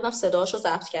شروع کرده بودم صداشو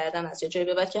ضبط کردن از یه جایی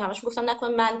به بعد که همش گفتم نکنه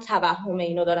من توهم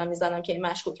اینو دارم میزنم که این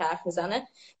مشکوک حرف میزنه.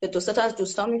 به 2 تا از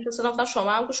دوستام میفرستادم گفتم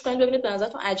شما هم گوش کنید ببینید به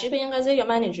نظرتون عجیبه این قضیه یا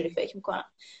من اینجوری فکر میکنم.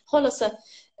 خلاصه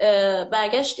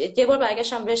یه بار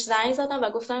برگشتم بهش زنگ زدم و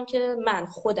گفتم که من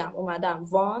خودم اومدم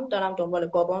وان، دارم دنبال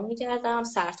بابام میگردم،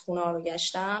 سردخونه ها رو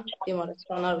گشتم،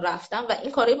 بیمارستان ها رو رفتم و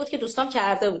این کاری بود که دوستام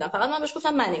کرده بودم، فقط من بهش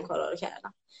گفتم من این کارا رو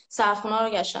کردم. سردخونه ها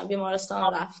رو گشتم، بیمارستان ها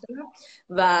رو رفتم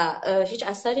و هیچ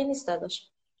اثری نیست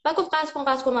داداش. و گفت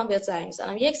قطع کن من بهت زنگ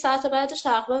میزنم. 1 ساعت بعدش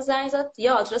تقریبا زنگ زد،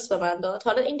 یه آدرس به من داد.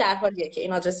 حالا این در حالیه که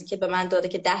این آدرسی که به من داده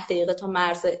که 10 دقیقه تا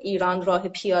مرز ایران راه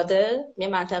پیاده، یه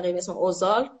منطقه به اسم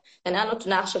اوزال، یعنی الان تو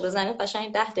نقشه بزنید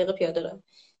قشنگ 10 دقیقه پیاده راه.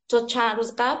 تو چند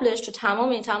روز قبلش تو تمام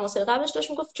این تماس‌های قبلش داشت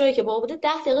میگفت جایی که بابا بوده 10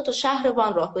 دقیقه تا شهر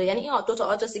وان راه بوده. یعنی این دو تا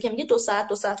آدرسی که میگه 2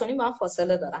 ساعت و نیم با هم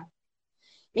فاصله دارن.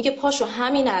 میگه پاشو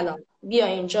همین الان بیا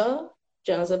اینجا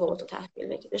جنازه باباتو تحویل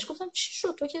بگیر. بهش گفتم چی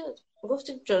شد تو که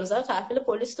گفتی جنازه رو تحویل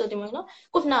پلیس دادیم و اینا؟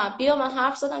 گفت نه بیا من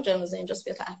حرف زدم جنازه اینجاست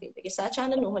بیا تحویل بگیر. ساعت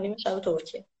چند؟ 9:30 شب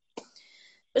ترکیه.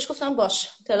 بهش گفتم باش.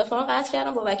 تلفن رو قطع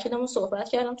کردم، با وکیلمون صحبت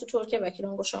کردم تو ترکیه.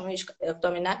 وکیلمون گفت شما هیچ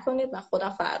اقدامی نکنید، من خودم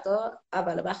فردا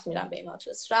اول وقت میرم به این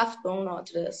آدرس. رفت به اون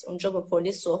آدرس، اونجا با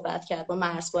پلیس صحبت کرد، با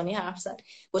مرزبانی حرف زد،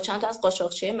 با چند تا از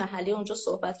قاچاقچی محلی اونجا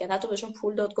صحبت کرد، حتی بهشون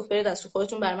پول داد، گفت برید از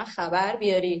خودتون برای من خبر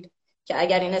بیارید که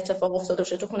اگر این اتفاق افتاده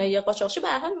باشه تو خونه یه قاچاقچی، به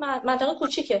هر حال منطقه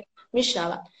کوچیکه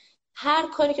میشنون، هر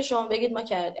کاری که شما بگید ما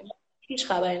کردیم. هیچ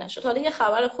خبری نشد. حالا یه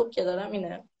خبر خوب که دارم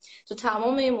اینه، تو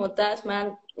تمام این مدت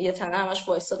من یه تنه همش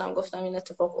وایسادم گفتم این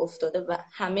اتفاق افتاده و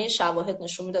همه شواهد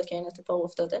نشون میداد که این اتفاق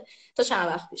افتاده. تا چند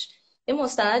وقت پیش یه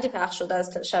مستندی پخش شد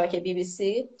از شبکه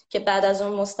BBC که بعد از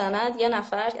اون مستند یه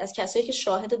نفر از کسایی که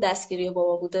شاهد دستگیری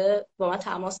بابا بوده با من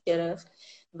تماس گرفت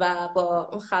و با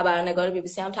اون خبرنگار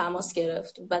BBC هم تماس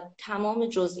گرفت و تمام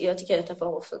جزئیاتی که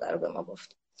اتفاق افتاده رو به ما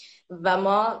گفت. و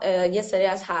ما یه سری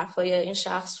از حرفای این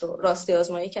شخص رو راستی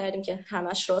آزمایی کردیم که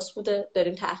همش راست بوده.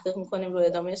 داریم تحقیق میکنیم رو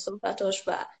ادامه صحبتاش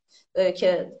و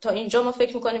که تا اینجا ما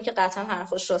فکر میکنیم که قطعا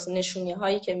حرفاش راست، نشونی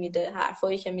هایی که میده،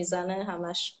 حرفایی که میزنه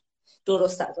همش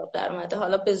درست از آب در اومده.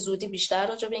 حالا به زودی بیشتر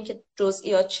راجع به این که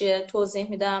جزئیات چیه توضیح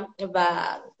میدم و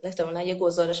احتمالاً یه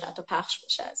گزارش حتی پخش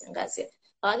بشه از این قضیه.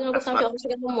 فقط اینو گفتم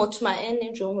که ما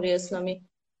مطمئنیم جمهوری اسلامی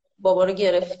بابا رو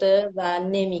گرفته و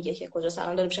نمیگه که کجاست.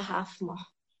 الان داره میشه 7 ماه.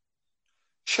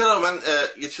 چرا من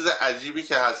یه چیز عجیبی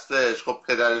که هستش، خب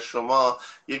پدر شما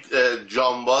یک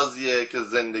جانبازیه که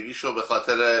زندگیشو به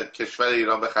خاطر کشور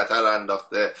ایران به خطر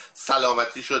انداخته،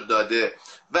 سلامتیشو داده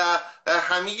و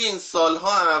همه این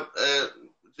سالها هم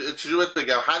چجوری باید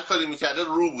بگم هر کاری میکرده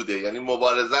رو بوده، یعنی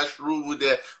مبارزش رو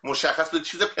بوده، مشخص به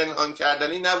چیز پنهان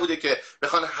کردنی نبوده که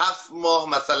بخوان 7 ماه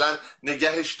مثلا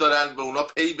نگهش دارن، به اونا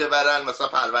پی ببرن، مثلا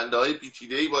پرونده های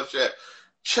پیچیده‌ای باشه.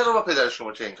 چرا با پدر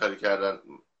شما چه این کاری کردن؟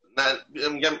 نه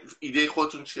میگم ایده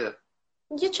خودتون چیه؟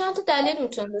 یه چند تا دلیل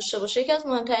میتونه داشته باشه. یکی از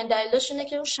مهمترین دلایلش اینه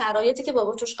که اون شرایطی که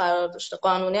بابا توش قرار داشته،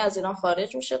 قانونی از ایران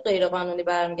خارج میشه، غیر قانونی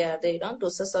برمیگرده ایران، 2-3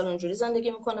 سال اونجوری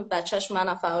زندگی میکنه. بچهش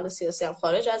منم فعال سیاسی هم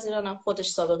خارج از ایرانم، خودش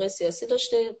سابقه سیاسی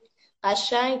داشته.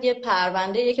 قشنگ یه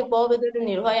پرونده‌ایه که باب داره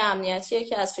نیروهای امنیتیه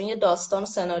که از توی یه داستان و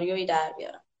سناریویی در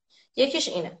بیارن. یکیش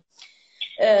اینه.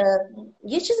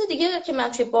 یه چیز دیگه که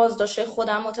من توی بازداشت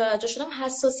خودم متوجه شدم،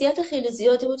 حساسیت خیلی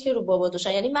زیادی بود که رو بابا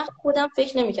داشتن. یعنی من خودم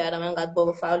فکر نمی‌کردم اینقدر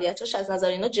بابا فعالیتش از نظر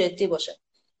اینا جدی باشه.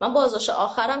 من بازداشت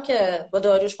آخرم که با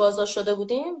داریوش بازداشت شده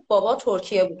بودیم، بابا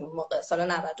ترکیه بود اون موقع سال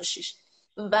 96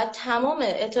 و تمام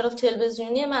اعتراف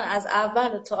تلویزیونی من از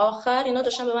اول تا آخر اینا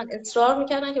داشتن به من اصرار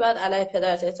میکردن که بعد علیه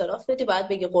پدرت اعتراف بدی، باید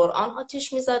بگی قرآن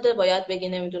آتیش میزده، باید بگی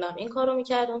نمیدونم این کارو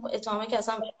میکردم، اتهامی که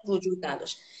اصلا وجود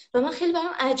نداشت. و من خیلی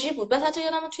برام عجیب بود. بعد حتی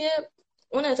یادم توی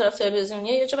اون اعتراف تلویزیونی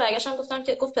یه جا برگشتم گفتم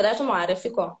که گفت پدرتو معرفی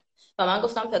کن و من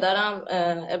گفتم پدرم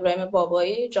ابراهیم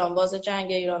بابایی، جانباز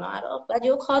جنگ ایران و عراق. بعد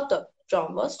یه کات داد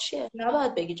جانباز چیه؟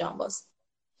 نباید بگی جانباز.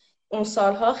 اون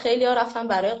سالها خیلی ها رفتن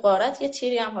برای غارت، یه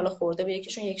تیری هم حالا خورده به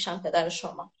یکیشون، یکیشون پدر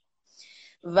شما،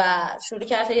 و شروع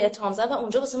کرد یه اتهام زد. و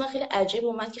اونجا واسه من خیلی عجیب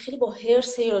اومد که خیلی با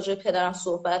حرص راجع به پدرم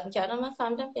صحبت می‌کردم. من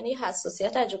فهمیدم که یه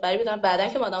حساسیت عجیب غریبی دارم.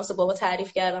 بعدن که مادام واسه بابا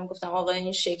تعریف کردم، گفتم آقا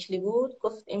این شکلی بود،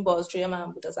 گفت این بازجوی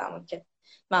من بوده زمانی که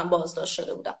من بازداشت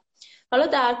شده بودم. حالا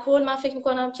در کل من فکر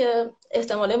میکنم که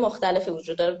احتمالات مختلفی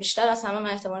وجود داره. بیشتر از همه من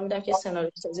احتمال میدم که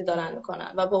سناریو سازی دارن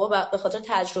میکنن و بابا به خاطر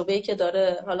تجربه‌ای که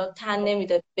داره حالا تن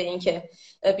نمیده به این که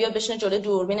بیاد بشینه جلوی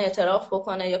دوربین اعتراف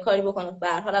بکنه یا کاری بکنه. به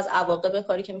هر حال از عواقب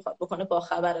کاری که میخواد بکنه با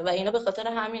خبره و اینا به خاطر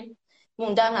همین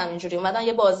موندن همینجوری. اومدن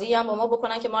یه بازی هم با ما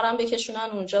بکنن که ما رو هم بکشونن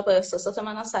اونجا. با احساسات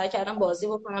منم سعی کردم بازی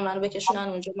بکنن، منو بکشونن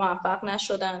اونجا، موفق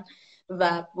نشدن.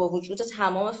 و با وجود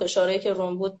تمام فشارهایی که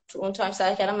روم بود تو اون تایم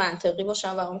سعی کردم منطقی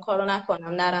باشم و اون کارو نکنم،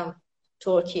 نرم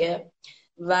ترکیه.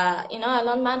 و اینا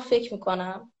الان من فکر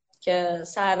میکنم که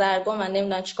سردرگم، من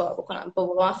نمیدونم چیکار بکنم.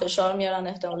 بابا من فشار میارن،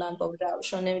 احتمالاً بابا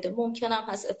جوابشون نمیده. ممکنم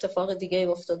هست اتفاق دیگه ای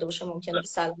افتاده باشه، ممکنه به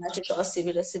سلامتش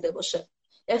آسیبی رسیده باشه،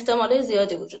 احتمال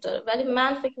زیادی وجود داره. ولی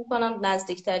من فکر میکنم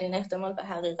نزدیکترین احتمال به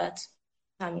حقیقت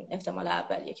همین احتمال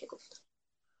اولیه که گفتم.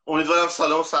 امیدوارم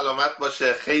سالم و سلامت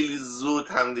باشه. خیلی زود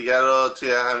همدیگر رو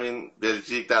توی همین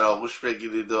بلژیک در آغوش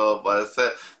بگیرید و باعث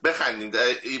بخندید.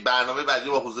 این برنامه بعدی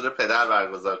با حضور پدر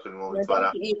برگزار کنیم امیدوارم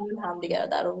امیدوارم. که ایران هم دیگه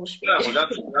در آغوش امیدوارم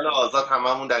بگیریم. تو ایران آزاد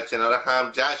هممون در کنار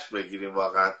هم جشن بگیریم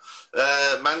واقعا.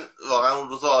 من واقعا اون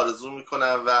روز رو آرزو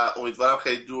میکنم و امیدوارم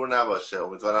خیلی دور نباشه.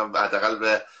 امیدوارم حداقل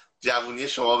به جوونی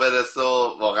شما برسه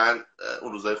و واقعا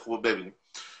اون روزای خوب رو ببینیم.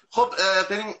 خب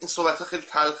بریم. این صحبت خیلی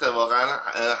تلخه واقعا،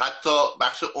 حتی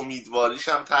بخش امیدواریش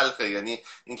هم تلخه. یعنی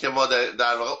اینکه ما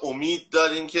در واقع امید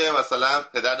داریم که مثلا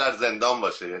پدر در زندان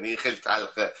باشه، یعنی خیلی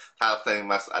تلخه. تلخه این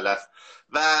مسئله است.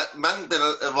 و من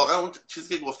واقعا اون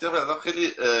چیزی که گفتم به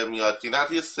خیلی میاد که نه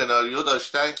یه سناریو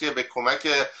داشتن که به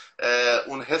کمک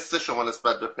اون حس شما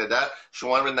نسبت به پدر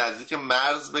شما رو به نزدیک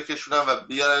مرز بکشونن و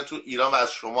بیارن تو ایران و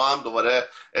از شما هم دوباره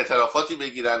اعترافاتی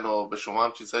بگیرن و به شما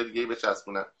هم چیزهای دیگه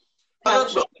بچسبونن. حالا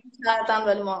تلاش کردم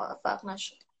ولی موفق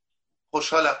نشد.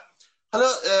 خوشحالم. حالا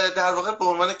در واقع به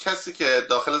عنوان کسی که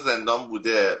داخل زندان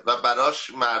بوده و براش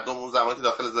مردم اون زمانی که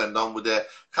داخل زندان بوده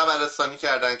خبررسانی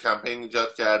کردن، کمپین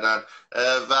ایجاد کردن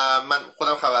و من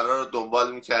خودم خبرها رو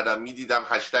دنبال میکردم، میدیدم،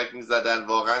 هشتگ میزدن،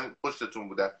 واقعا پشتتون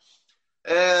بودن.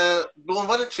 به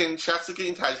عنوان چنین شخصی که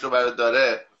این تجربه رو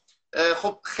داره،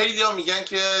 خب خیلی ها میگن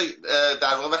که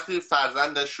در واقع وقتی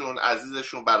فرزندشون،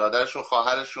 عزیزشون، برادرشون،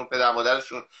 خواهرشون، پدر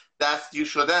مادرشون دستگیر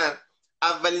شدن،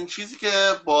 اولین چیزی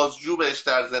که بازجو بهش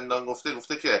در زندان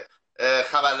گفته که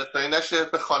خبررسانی نشه.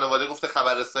 به خانواده گفته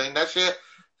خبررسانی نشه.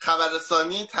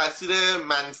 خبررسانی تاثیر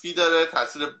منفی داره،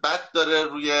 تاثیر بد داره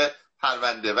روی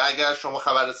پرونده و اگر شما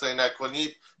خبررسانی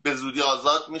نکنید به زودی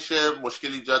آزاد میشه،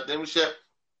 مشکل ایجاد نمیشه.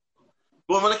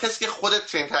 به عنوان کسی که خودت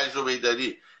چنین تجربه‌ای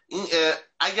داری، این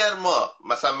اگر ما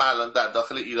مثلا من الان در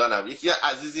داخل ایرانم، یکی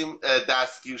عزیزیم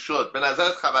دستگیر شد، به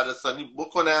نظرت خبررسانی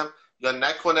بکنم یا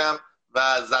نکنم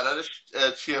و ضررش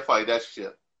چیه، فایدهش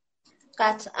چیه؟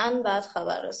 قطعا باید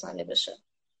خبررسانی بشه.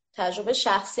 تجربه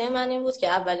شخصی من این بود که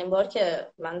اولین بار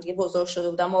که من دیگه بزرگ شده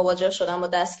بودم مواجه شدم با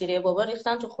دستگیری بابا،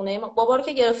 ریختن تو خونه ما. بابا رو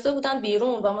که گرفته بودن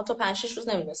بیرون و ما تا 5 6 روز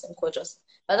نمی‌دونستیم کجاست.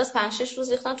 بعد از 5 6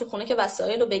 روز ریختن تو خونه که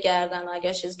وسایل رو بگردن و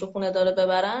اگر چیزی تو خونه داره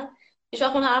ببرن. هیچ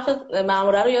وقت اون حرف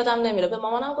ماموره رو یادم نمیره. به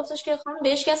مامانم گفتش که خانم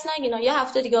بهش کس نگین، یه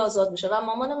هفته دیگه آزاد میشه. و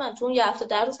مامان من تو اون یه هفته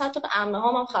در روز حتی به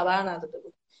عمه‌هام هم خبر نداده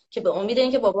بود که به امید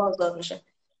اینکه بابا آزاد میشه.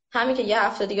 همین که یه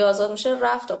هفته دیگه آزاد میشه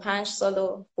رفت تا 5 سال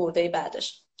و خورده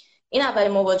بعدش. این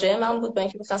اولین مواجهه من بود با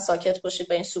اینکه گفتن ساکت باشید.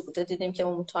 با این سکوت دیدیم که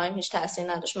اون تایم هیچ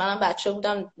تاثیر نداشت. منم بچه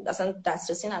بودم، اصلا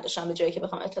دسترسی نداشتم به جایی که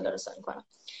بخوام اطلاع رسانی کنم.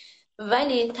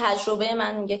 ولی تجربه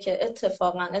من میگه که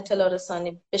اتفاقا اطلاع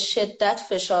رسانی به شدت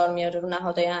فشار میاره رو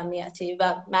نهادهای امنیتی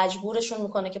و مجبورشون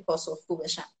میکنه که پاسخگو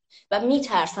بشن و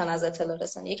میترسن از اطلاع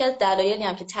رسانی. یکی از دلایلی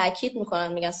هم که تاکید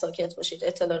میکنن میگن ساکت باشید،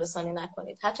 اطلاع رسانی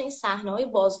نکنید، حتی این صحنه‌های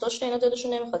بازداشت اینا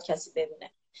دلشون نمیخواد کسی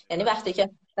ببینه. یعنی وقتی که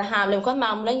به حمله میکنن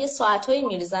معمولا یه ساعتایی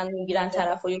میگیرن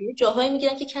طرفو، یه جاهایی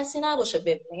میگیرن که کسی نباشه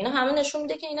ببینه. اینا همه نشون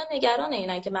میده که اینا نگران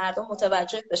اینن که مردم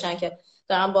متوجه بشن که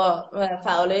دارن با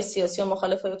فعالای سیاسی و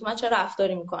مخالف حکومت چه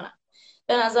رفتاری میکنن.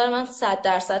 به نظر من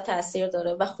 100% تاثیر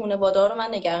داره و خانواده‌ها رو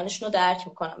من نگرانشون رو درک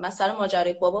میکنم. مثلا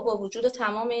ماجرای بابا با وجود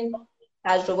تمام این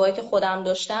تجربه‌ای که خودم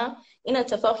داشتم، این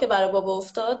اتفاق که برای بابا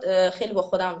افتاد خیلی با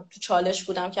خودم تو چالش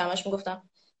بودم که همش میگفتم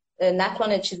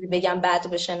نکنه چیزی بگم بد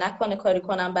بشه، نکنه کاری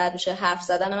کنم بد بشه، حرف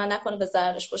زدن من نکنه به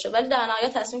ضررش باشه. ولی در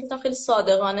نهایت تصمیم گرفتم خیلی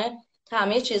صادقانه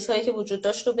همه چیزهایی که وجود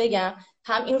داشت رو بگم،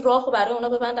 هم این راهو برای اونا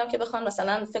ببندم که بخوان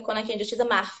مثلا فکر کنن که اینجا چیز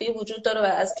مخفی وجود داره و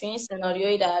از توی این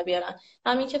سناریویی در بیارن.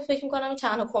 همین که فکر می‌کنم این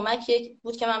تنها کمکی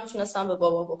بود که من میتونستم به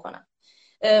بابا بکنم.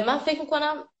 من فکر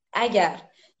می‌کنم اگر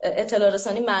اطلاع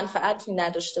رسانی منفعتی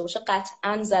نداشته باشه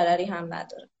قطعا ضرری هم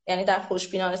نداره. یعنی در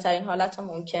خوشبینانه ترین حالت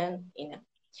ممکن اینه.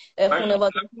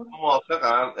 خانواده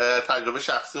موافقم. تجربه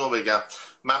شخصی رو بگم.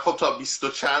 من خب تا 20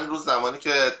 و چند روز، زمانی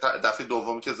که دفعه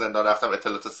دومی که زندان رفتم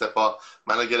اطلاعات سپاه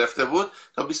منو گرفته بود،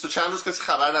 تا 20 و چند روز کسی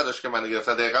خبر نداشت که منو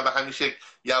گرفتن. دقیقاً به همین شکل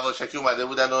یواشکی اومده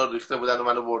بودن و ریخته بودن و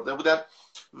منو برده بودن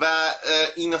و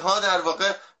اینها در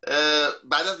واقع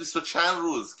بعد از 20 و چند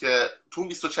روز که تو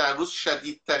 20 و چند روز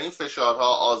شدیدترین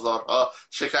فشارها، آزارها،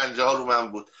 شکنجه ها رو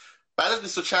من بود. بعد از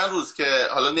 20 و چند روز که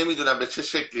حالا نمیدونم به چه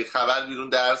شکلی خبر بیرون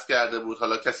درس کرده بود،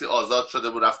 حالا کسی آزاد شده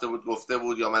بود رفته بود گفته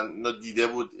بود یا من اینو دیده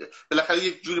بود، بالاخره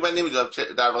یک جوری من نمیدونم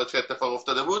در واقع چه اتفاق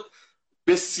افتاده بود،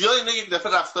 بسیار اینا یک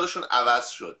دفعه رفتارشون عوض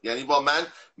شد. یعنی با من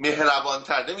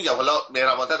مهربان‌تر، نمیگم حالا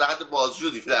مهربان‌تر در حد بازجو،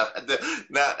 در حد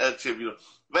نه چه بیرون،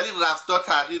 ولی رفتار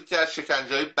تغییر کرد.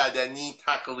 شکنجه‌های بدنی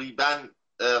تقریبا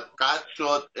قطع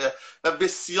شد و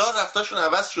بسیار رفتارشون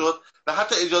عوض شد و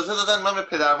حتی اجازه دادن من به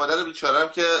پدر مادر بیچارم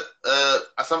که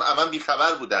اصلا من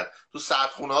بیخبر بودن تو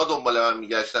سردخونه ها دنبال من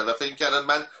میگشتن و فکر کردن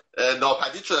من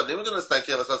ناپدید شدم، نمیدونستن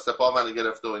که مثلا سپاه منو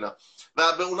گرفته و اینا،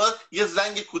 و به اونا یه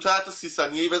زنگ کوتاه حتی 30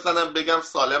 ثانیه‌ای بزنم بگم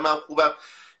سالمم خوبم.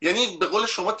 یعنی به قول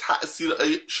شما تأثیر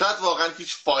شاید واقعا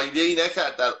هیچ فایده ای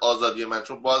نکرد در آزادی من،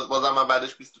 چون بازم من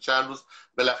بعدش 20 چند روز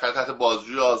بالاخره تحت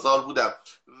بازجویی آزار بودم،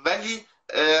 ولی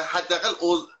حداقل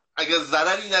اگر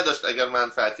ضرری نداشت، اگر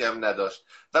منفعتی هم نداشت.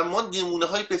 و ما نمونه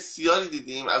های بسیاری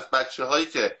دیدیم از بچه هایی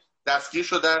که دستگیر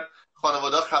شدن،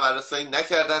 خانواده خبررسانی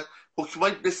نکردن،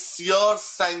 حکمای بسیار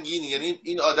سنگینی، یعنی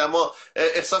این آدما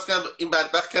احساس کردن این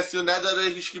بدبخت کسی رو نداره،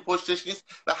 هیچکی پشتش نیست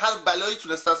و هر بلایی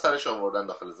تونستن سرش آوردن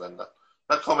داخل زندان.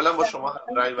 و کاملا با شما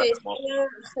رأی و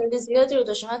خیلی زیادی رو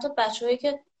داشتم. حتی بچه‌هایی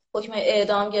که حکم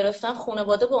اعدام گرفتن،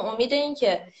 خانواده با امید این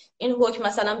که این حکم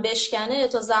مثلا بشکنه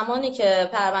تا زمانی که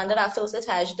پرونده رفته واسه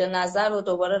تجدید نظر و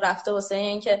دوباره رفته واسه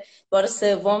این که بار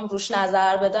سوم روش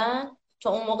نظر بدن، تا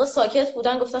اون موقع ساکت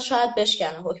بودن، گفتن شاید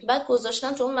بشکنه حکم. بعد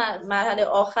گذاشتن تو اون مرحله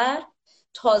آخر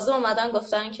تازه اومدن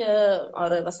گفتن که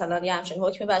آره مثلا یه همچین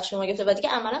حکمی بچه ما گرفته و دیگه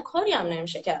عملا کاری هم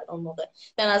نمیشه کرد اون موقع.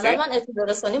 به نظر من اطلاع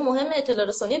رسانی مهمه، اطلاع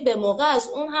رسانی به موقع از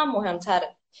اون هم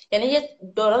مهمتره. یعنی یه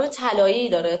دوران طلایی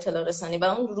داره اطلاع رسانی و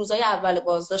اون روزای اول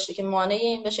بازداشتی که مانع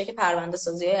این بشه که پرونده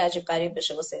سازی عجیب غریب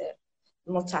بشه واسه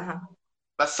متهم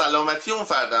و سلامتی اون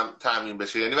فردم تامین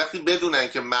بشه. یعنی وقتی بدونن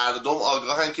که مردم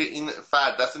آگاهن که این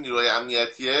فرد دست نیروی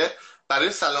امنیتیه،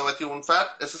 برای سلامتی اون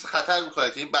فرد احساس خطر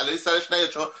میکنه که این بلایی سرش نیاد،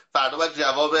 چون فردا باید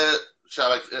جواب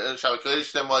شبکه‌های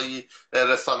اجتماعی،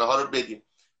 رسانه ها رو بدیم.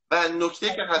 و نکته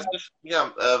که هستش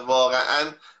میگم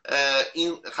واقعا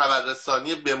این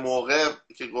خبررسانی به موقع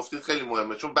که گفتید خیلی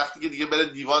مهمه، چون وقتی که دیگه بره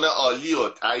دیوان عالی و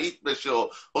تایید بشه و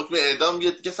حکم اعدام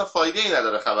بیاد دیگه اصلا فایده ای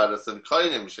نداره، خبررسانی کاری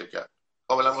نمیشه کرد.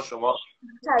 کاملا با شما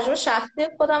تجربه شخصی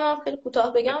خودم هم خیلی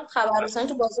کوتاه بگم. خبررسانی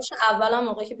تو بازداشت اولم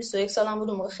موقعی که 21 سالم بود،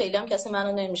 اون موقع خیلی هم کسی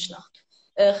منو نمیشناخت.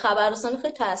 خبررسانی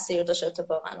خیلی تاثیر داشت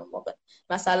اتفاقا اون موقع.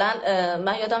 مثلا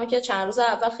من یادمه که چند روز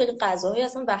اول خیلی غذاهایی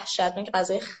اصلا وحشتناک،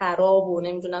 غذای خراب و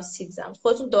نمیدونم سیب زم.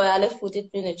 خودتون دو الف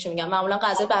بودید میدونید چی میگم. معمولا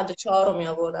غذای بند 4 رو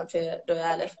میآوردم توی دو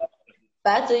الف.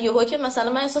 بعد یهو که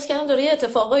مثلا من احساس کردم داره یه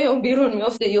اتفاقایی اون بیرون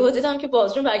میفته، یهو دیدم که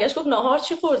بازجو برگشت گفت ناهار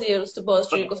چی خوردی یه روز تو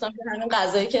بازجویی؟ گفتم که همین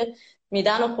غذایی که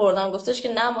میدن و خوردم. گفتش که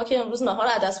نه ما که امروز ناهار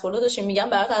عدس پلو داشتیم. میگم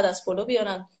برات عدس پلو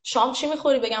بیارن. شام چی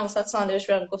میخوری؟ بگم واسه ساندویچ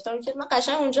بیارن. گفتم که من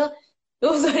قشنگ اونجا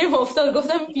دوزاریم افتاد.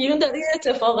 گفتم بیرون داره یه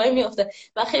اتفاقایی میفته.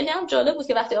 و خیلی هم جالب بود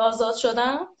که وقتی آزاد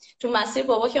شدم تو مسیر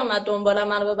بابا که اومد دنبالم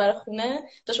منو ببره خونه،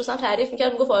 داشت مثلا تعریف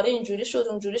میکرد، میگفت آره اینجوری شد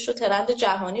اونجوری شد، ترند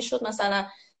جهانی شد مثلا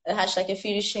هشتگ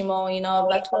فری شیما و اینا.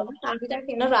 و تو فهمیدم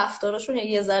که اینا رفتارشون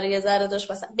یه ذره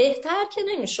داشت مثلا بهتر که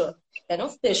نمیشد. یعنی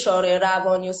اون فشار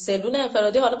روانی و سلول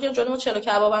انفرادی، حالا بیان جلوی ما چلو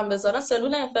کباب هم بذارن،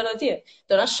 سلول انفرادیه،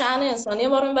 دارن شأن انسانی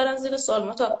ما رو میبرن زیر سوال.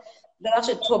 ما تا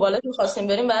ببخشید توالت می‌خواستیم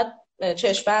بریم بعد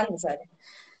چشم بند می‌زدیم.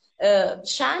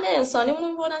 شأن انسانیمون رو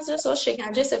می‌برن زیر سوال،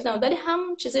 شکنجه سفت نمود. ولی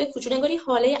هم چیزای کوچولو انگار یه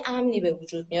حاله امنی به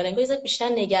وجود میاره، انگار یه بیشتر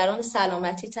نگران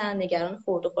سلامتی‌تن، نگران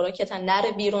خورد و خوراکتن،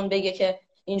 نره بیرون بگه که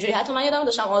اینجوری. حتی من یادم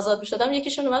داشتم آزاد می‌شدم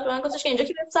یکیشون اومد به من گفتش که اینجا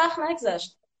که بهت سخت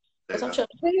نگذشت. گفتم چرا؟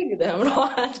 خیلی بهم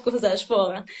راحت گذشت.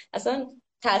 واقعا اصلا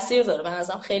تاثیر داره، من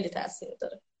ازم خیلی تاثیر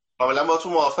داره. کاملا با تو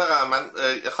موافقم. من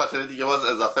یه خاطره دیگه باز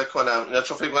اضافه کنم، یا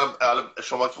چون فکر کنم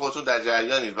شما که خودتون در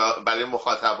جریانید و برای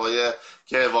مخاطبای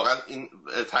که واقعا این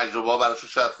تجربه ها براشون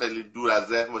شاید خیلی دور از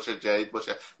ذهن باشه، جدید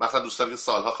باشه، مثلا دوستانی که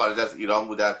سالها خارج از ایران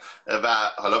بودن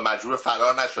و حالا مجبور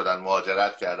فرار نشدن،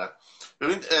 مهاجرت کردن.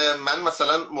 ببینید من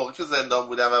مثلا موقعی که زندان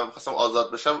بودم و می‌خواستم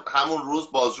آزاد بشم، همون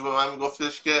روز بازجو به من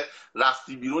میگفتش که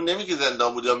رفتی بیرون نمیگی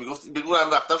زندان بودی، میگفت بگو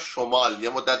من رفتم شمال یه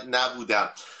مدت نبودم.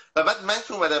 و بعد من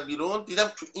که اومدم بیرون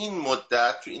دیدم تو این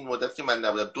مدت که من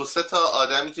نبودم، دو سه تا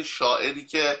آدمی که شاعری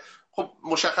که خب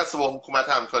مشخصه با حکومت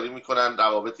همکاری میکنن،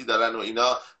 روابطی دارن و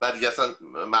اینا و دیگه اصلا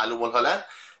معلوم الحالن،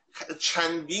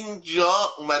 چندین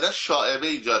جا اومدن شائبه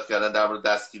ایجاد کردن در مورد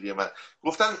دستگیری من.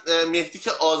 گفتن مهدی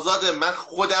که آزاده،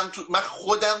 من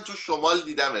خودم تو شمال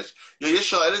دیدمش. یا یه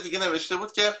شاعر دیگه نوشته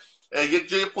بود که یک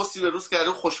جای پستی به روز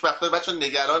کرده، خوشبختانه بچه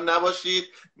نگران نباشید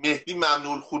مهدی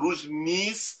ممنوع الخروج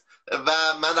نیست و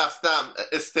من رفتم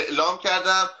استعلام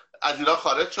کردم از ایران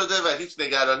خارج شده و هیچ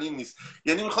نگرانی نیست.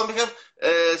 یعنی میخوام بگم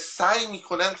سعی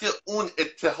میکنن که اون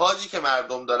اتحادی که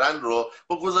مردم دارن رو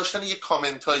با گذاشتن یه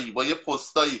کامنتایی، با یه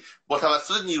پستایی، با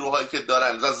توسط نیروهایی که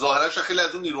دارن و ظاهرا خیلی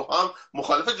از اون نیروها هم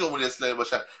مخالف جمهوری اسلامی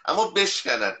باشن اما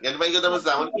بشکنن. یعنی من یادم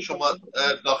زمانی که شما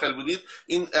داخل بودید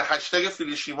این هشتگ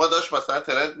فری شیما داشت مثلا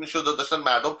ترند میشد و داشتن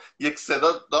مردم یک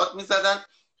صدا داد میزدن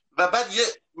و بعد یه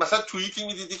مثلا توییتی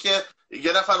میدیدی که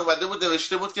یه نفر اومده بود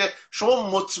نوشته بود که شما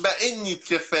مطمئنید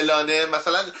که فلانه،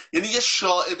 مثلا یعنی یه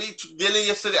شائبه تو دل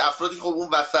یه سری افرادی که خب اون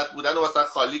وسط بودن و مثلا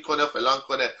خالی کنه فلان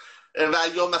کنه، و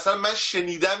یا مثلا من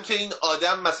شنیدم که این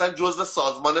آدم مثلا جزء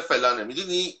سازمان فلانه.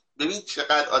 میدونی ببین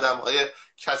چقدر آدم‌های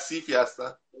کثیفی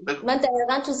هستن. من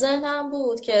دقیقا تو ذهنم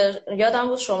بود که یادم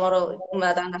بود شما رو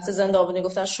اومدن وقتی زنده آبادی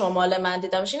گفتن شمال من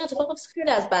دیدمش. این اتفاق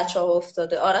خیلی از بچه‌ها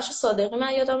افتاده. آرش صادقی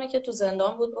من یادمه که تو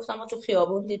زندان بود، گفتم ما تو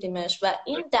خیابون دیدیمش و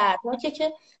این دردناکه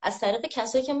که از طریق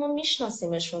کسایی که ما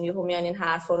میشناسیمشون یهو میان این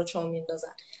حرفا رو چون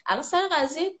میندازن. الان سر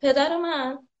قضیه پدر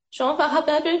من شما فقط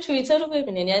باید برید توییتر رو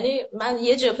ببینین. یعنی من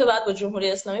یه جبهه بعد با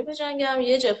جمهوری اسلامی بجنگم،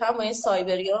 یه جبهه با این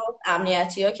سایبریا و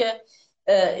امنیتی‌ها که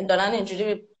دارن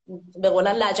اینجوری به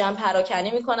قولن لجن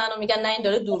پراکنی میکنن و میگن نه این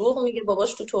داره دروغ میگه،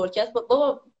 باباش تو ترکیه است.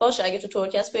 بابا باشه اگه تو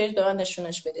ترکیه است برید به من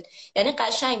نشونش بدید. یعنی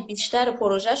قشنگ بیشتر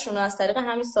پروژهشون از طریق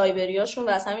همین سایبریاشون و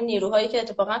از همین نیروهایی که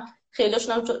اتفاقا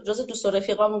خیلیشون هم جز دوست و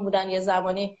رفیقامون بودن یه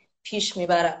زمانی پیش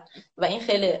میبرن و این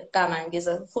خیلی غم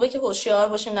انگیزه. خوبه که هوشیار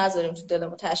باشیم نذاریم تو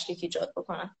دلمون تشکیک ایجاد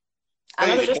بکنن.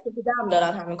 الان به جای سپیده هم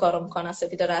دارن همین کارو میکنن،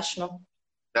 سپیده رشنو.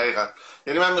 دقیقا.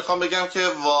 یعنی من میخوام بگم که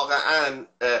واقعا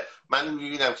من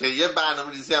میبینم که یه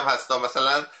برنامه ریزی هم هست،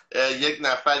 مثلا یک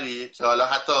نفری که حالا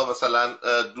حتی مثلا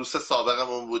دوست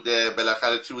سابقمون بوده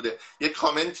بالاخره چی بوده، یه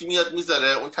کامنتی میاد میذاره،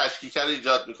 اون تشکیک رو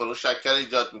ایجاد میکنه، اون شک رو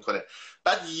ایجاد میکنه،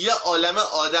 بعد یه عالم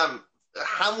آدم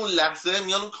همون لحظه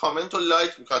میان اون کامنت رو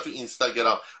لایک میکنن تو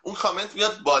اینستاگرام، اون کامنت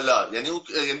میاد بالا، یعنی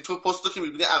تو پستو که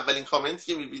میبینی اولین کامنتی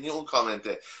که میبینی اون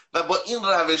کامنته. و با این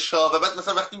روش ها و بعد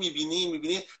مثلا وقتی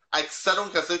میبینی اکثر اون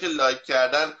کسایی که لایک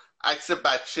کردن عکس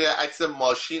بچه، عکس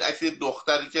ماشین، عکس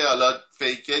دختری که حالا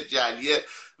فیکه جعلیه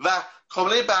و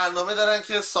کاملا برنامه دارن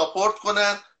که ساپورت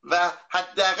کنن و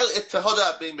حداقل اتحاد رو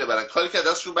از بین ببرن، کاری که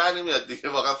دستشون بر نمیاد دیگه،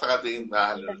 واقعا فقط به این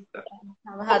محل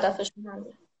هدفشون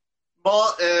همینه.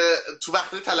 ما تو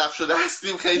وقتی تلف شده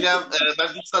هستیم، خیلی هم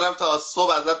من دوست دارم تا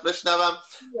صبح ازت بشنوم،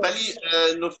 ولی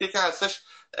نکته که هستش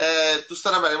دوست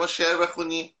دارم برای ما شعر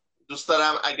بخونی، دوست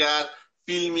دارم اگر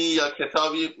فیلمی یا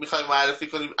کتابی میخوای معرفی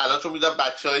کنیم. الان چون میدونم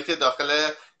بچه‌هایی که داخل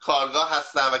کارگاه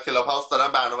هستن و کلاب هاوس دارن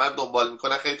برنامه رو دنبال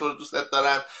میکنن، خیلی تو رو دوستت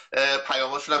دارن،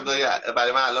 پیاماشون هم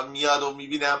برای من الان میاد و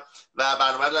میبینم و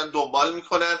برنامه رو دارن دنبال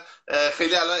میکنن.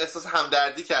 خیلی الان احساس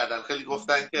همدردی کردن، خیلی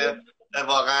گفتن که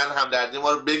واقعا همدردی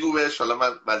ما رو بگو بهش، حالا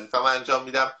من وظیفه‌مو انجام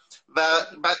میدم. و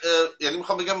یعنی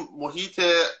میخوام بگم محیط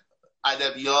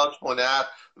ادبیات، هنر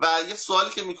و یه سوالی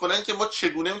که میکنن که ما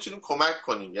چگونه میتونیم کمک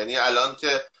کنیم، یعنی الان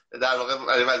که در واقع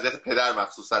برای وضعیت پدر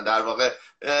مخصوصا در واقع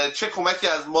چه کمکی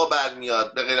از ما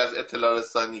برمیاد به غیر از اطلاع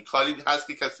رسانی؟ کاری هست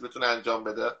که کسی بتونه انجام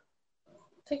بده؟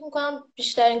 فکر میکنم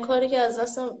بیشترین کاری که از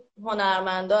دست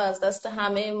هنرمندا، از دست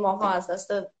همه ماها، از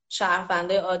دست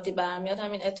شهروندای عادی برمیاد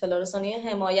همین اطلاع رسانی،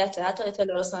 حمایت. حتی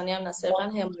اطلاع رسانی هم نه، صرفا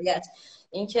حمایت.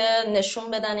 اینکه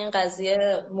نشون بدن این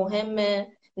قضیه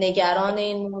مهمه، نگران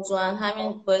این موضوع،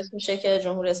 همین باعث میشه که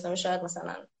جمهوری اسلامی شاید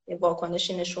مثلا یه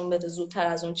واکنشی نشون بده زودتر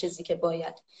از اون چیزی که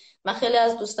باید. من خیلی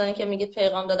از دوستانی که میگید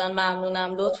پیغام دادن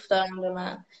ممنونم، لطف دارن به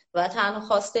من و تنها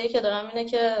خواسته‌ای که دارم اینه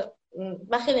که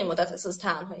من خیلی مدت احساس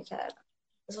تنهایی کردم،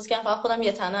 احساس کردم فقط خودم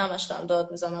یه تنه همش دارم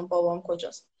داد میزنم بابام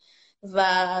کجاست.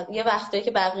 و یه وقتایی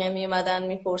که بقیه میومدن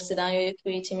میپرسیدن یا یه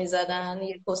توییتی میزدن،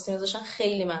 یه پستی میذاشتن،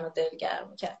 خیلی منو دلگرم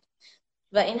میکرد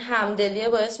و این همدلیه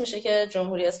باعث میشه که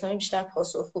جمهوری اسلامی بیشتر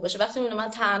پاسخگو بشه. وقتی میبینم من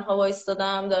تنها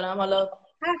وایستادم دارم حالا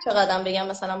هر چقدرم بگم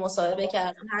مثلا مصاحبه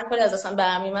کردم، هر کاری از اصلا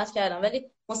برمیمد کردم،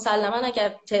 ولی مسلما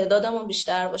اگر تعدادمون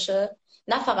بیشتر باشه،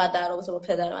 نه فقت در رابطه با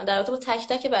پدر من، در رابطه با تک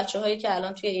تک بچه‌هایی که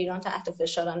الان توی ایران تحت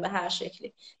فشارن به هر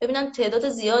شکلی، ببینن تعداد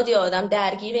زیادی آدم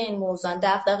درگیر این موضوع،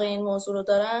 دغدغه این موضوع رو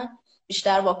دارن،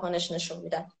 بیشتر واکنش نشون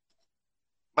میدن.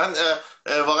 من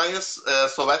واقعا یه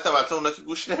صحبت البته اونا که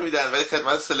گوش نمیدن، ولی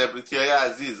خدمت سلبریتی های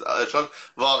عزیز، چون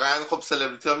واقعا خب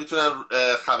سلبریتی ها میتونن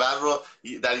خبر رو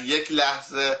در یک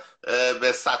لحظه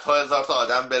به صدها هزار تا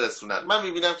آدم برسونن. من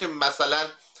میبینم که مثلا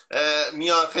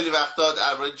میان خیلی وقتا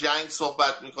درباره جنگ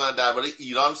صحبت میکنن، درباره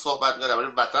ایران صحبت میکنن، درباره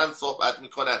وطن صحبت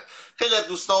میکنن. خیلی از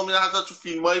دوستان میرن حتی تو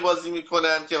فیلمایی بازی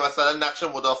میکنن که مثلا نقش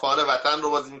مدافعان وطن رو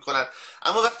بازی میکنن،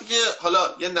 اما وقتی که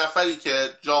حالا یه نفری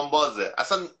که جانبازه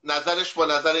اصلا نظرش با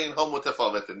نظر اینها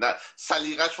متفاوته، نه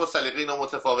سلیقش با سلیقه اینا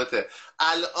متفاوته،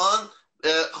 الان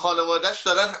خانواده‌اش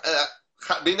دارن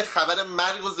بین خبر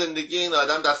مرگ و زندگی این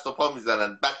آدم دست و پا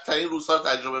میزنن، بدترین روزها رو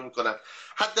تجربه میکنن،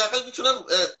 حداقل میتونن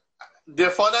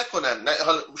دفاع نکنن.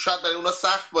 حالا شاید برای اونا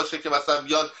سخت باشه که مثلا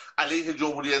بیان علیه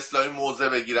جمهوری اسلامی موضع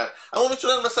بگیرن، اما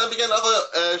میتونن مثلا بگن آقا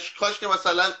کاش که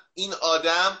مثلا این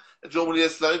آدم جمهوری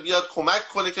اسلامی بیاد کمک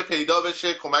کنه که پیدا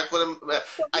بشه، کمک کنه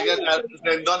اگر در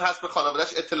زندان هست به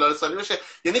خانواده‌اش اطلاع رسانی بشه،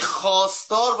 یعنی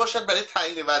خواستار باشن برای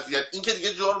تعیین وضعیت. این که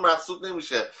دیگه جرم محسوب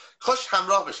نمیشه. کاش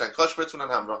همراه بشن، کاش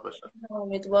بتونن همراه بشن.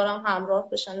 امیدوارم همراه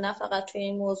بشن، نه فقط توی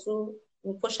این موضوع،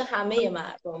 پشت همه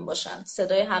مردم باشن،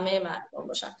 صدای همه مردم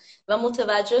باشن و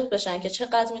متوجه بشن که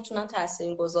چقدر میتونن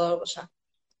تاثیرگذار باشن.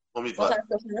 امیدوارم.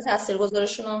 متاسفانه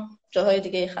تاثیرگذارشون رو جاهای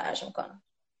دیگه خرج میکنن.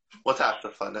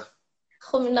 متاسفانه.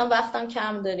 خب میدونم وقتم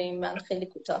کم داریم، من خیلی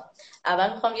کوتاه.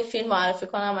 اول میخوام یه فیلم معرفی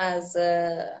کنم از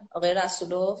آقای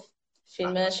رسولوف،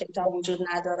 فیلم شیطان وجود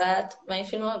ندارد. من این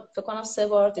فیلم رو فکر کنم 3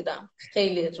 بار دیدم،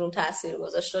 خیلی روم تاثیر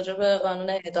گذاشت، راجع به قانون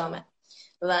اعدامه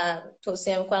و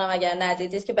توصیه میکنم اگر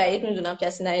ندیدید، که بعید میدونم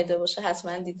کسی ندیده باشه،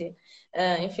 حتما دیدید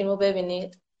این فیلم رو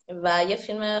ببینید. و یه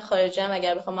فیلم خارجی هم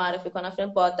اگر بخوام معرفی کنم،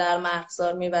 فیلم باد در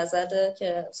مرغزار میوزده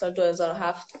که سال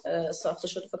 2007 ساخته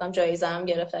شده، فکر کنم جایزه هم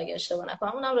گرفت اگر اشتباه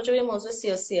نکنم. اونم راجع به یه موضوع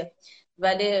سیاسیه،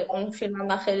 ولی اون فیلم هم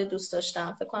من خیلی دوست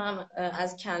داشتم. فکر کنم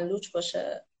از کنلوچ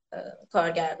باشه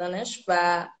کارگردانش.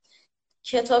 و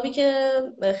کتابی که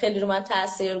خیلی رو من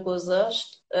تاثیر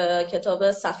گذاشت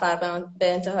کتاب سفر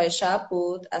به انتهای شب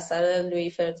بود، اثر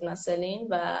لویی فردیناند سلین.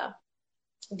 و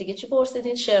دیگه چی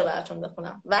پرسیدین؟ شعر براتون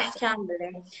بخونم، وقت کم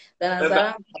داریم به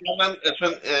نظرم. من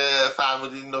چون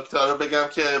فرمودین نکته رو بگم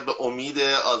که به امید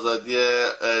آزادی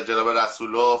جناب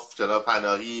رسولوف، جناب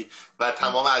پناهی و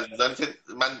تمام عزیزانی که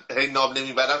من هی نام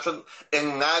نمیبرم، چون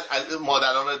انقدر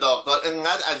مادران داغدار،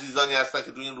 انقدر عزیزانی هستن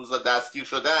که توی این روزا دستگیر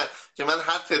شدن که من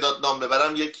هر تعداد نام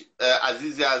ببرم یک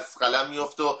عزیزی از قلم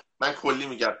میفته و من کلی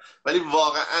میگم. ولی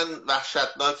واقعا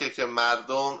وحشتناکه که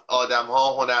مردم،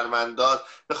 آدم‌ها، هنرمندان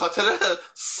به خاطر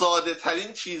ساده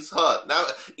ترین چیزها، نه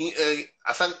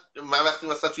اصلا من وقتی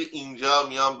مثلا توی اینجا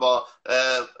میام با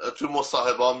توی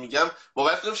مصاحبه میگم،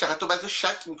 باور نمیشه حتی بعضی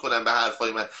شک میکنن به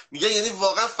حرفای من، میگن یعنی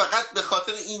واقعا فقط به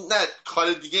خاطر این، نه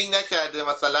کار دیگه ای نکرده،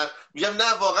 مثلا میگم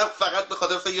نه واقعا فقط به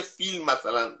خاطر یه فیلم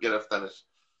مثلا گرفتنش.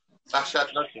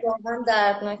 وحشتناکه، واقعا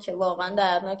دردناکه، واقعا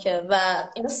دردناکه. و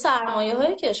این سرمایه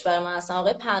های کشور ما هستن.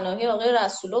 آقای پناهی، آقای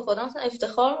رسولو، خدا مثلا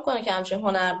افتخار میکنه که همچین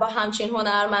با همچین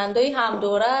هنرمندایی هم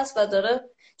دوره است و داره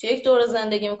تو یک دوره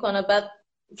زندگی میکنه. بعد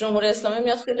جمهوری اسلامی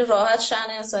میاد خیلی راحت شأن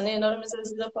انسانی اینا رو میذاره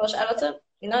زیر پاش. البته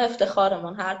اینا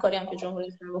افتخارمون، هر کاری هم که جمهوری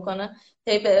اسلامی بکنه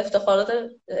هی به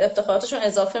افتخاراتشون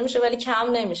اضافه میشه ولی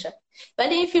کم نمیشه.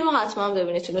 ولی این فیلمو حتما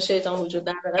ببینید، فیلم شیطان وجود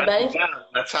نداره. برای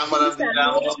من چند بارم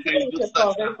دیدم و خیلی دوست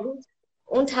داشتم.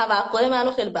 اون توقع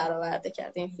منو خیلی برآورده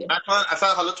کرد این فیلم. من اصلا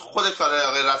حالا تو خود کار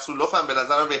آقای رسولوف هم به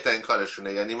نظرم بهترین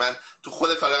کارشونه، یعنی من تو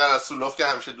خود کار آقای رسولوف که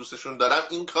همیشه دوستشون دارم،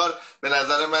 این کار به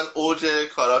نظر من اوج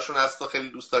کاراشون هست و خیلی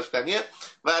دوست داشتنیه.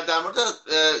 و در مورد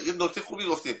یه نکته خوبی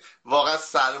گفتین، واقعا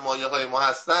سرمایه های ما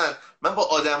هستن. من با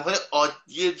آدم های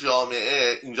عادی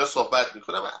جامعه اینجا صحبت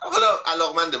میکنم، حالا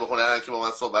علاقمنده به هنرن که با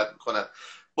من صحبت میکنن،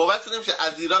 باورتون نمیشه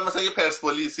از ایران مثلا یه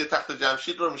پرسپولیس، یه تخت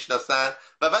جمشید رو میشناسن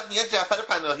و بعد میگن جعفر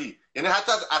پناهی. یعنی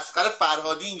حتی از اصغر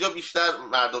فرهادی اینجا بیشتر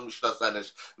مردم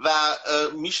میشناسنش و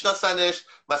میشناسنش.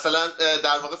 مثلا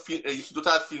در واقع یکی دو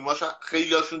تا از فیلماشو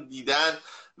خیلی هاشون دیدن.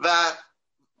 و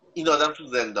این آدم تو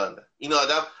زندانه. این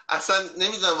آدم اصلا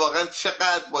نمیدونم واقعا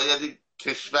چقدر باید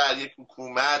کشور، یک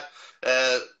حکومت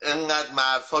انقدر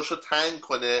مرزهاشو تنگ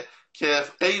کنه که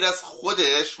غیر از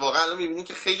خودش، واقعا میبینیم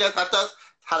که خیلی از حتی از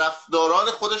طرفداران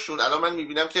خودشون، الان من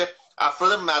میبینم که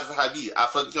افراد مذهبی،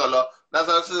 افرادی که حالا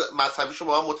نظرات مذهبیشون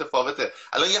با هم متفاوته،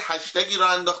 الان یه هشتگی رو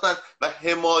انداختن و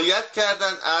حمایت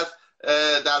کردن از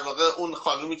در واقع اون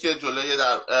خانومی که جلوی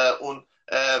در اون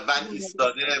ون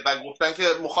ایستاده و گفتن که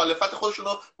مخالفت خودشون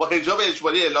رو با حجاب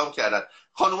اجباری اعلام کردن.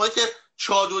 خانومایی که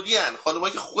چادری هن،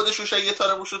 خانومایی که خودشون شاید یه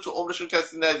تار موش رو تو عمرشون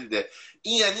کسی ندیده.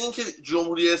 این یعنی اینکه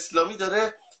جمهوری اسلامی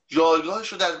داره جایگاهش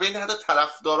رو در بین حتی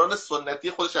طرفداران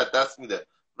سنتی خودش از دست میده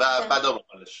و بدا به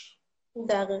حالش.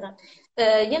 دقیقا.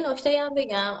 یه نکته هم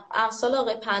بگم، امثال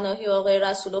آقای پناهی و آقای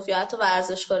رسولوف یا حتی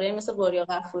ورزشکارایی مثل بوریا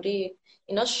غفوری،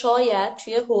 اینا شاید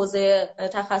توی حوزه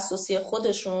تخصصی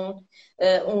خودشون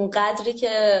اون قدری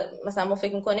که مثلا ما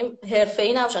فکر میکنیم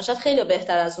حرفه‌ای نباشن، شاید خیلی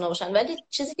بهتر از اونا باشن، ولی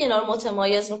چیزی که اینا رو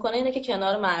متمایز میکنه اینه که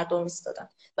کنار مردم ایستادن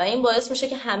و این باعث میشه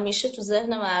که همیشه تو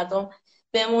ذهن مردم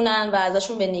بمونن و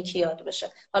ازشون به نیکی یاد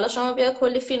بشه. حالا شما بیا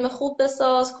کلی فیلم خوب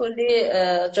بساز، کلی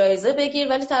جایزه بگیر،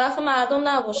 ولی طرف مردم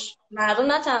نباش.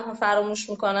 مردم نه تنها فراموش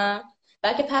میکنن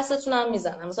بلکه پستون هم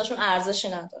میزنن، مثلشون ارزشی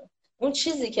نداره. اون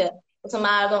چیزی که مثلا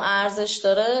مردم ارزش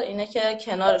داره اینه که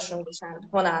کنارشون باشن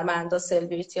هنرمندا،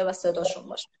 سلبریتی‌ها و صداشون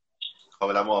باشه.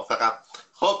 کاملا موافقم.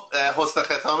 خب حسن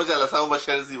ختام جلسه‌مون با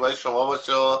شعر زیبای شما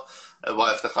باشه و با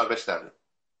افتخار بشنویم.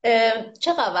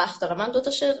 چقدر وقت داره؟ من دو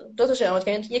تا شعر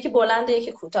کنم، یکی بلنده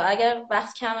یکی کوتاه. اگر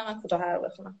وقت کمه من کوتاه رو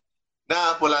بخونم.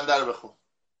 نه بلنده رو بخون.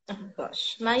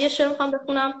 باش، من یه شعر میخوام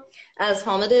بخونم از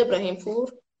حامد ابراهیم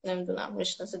پور. نمیدونم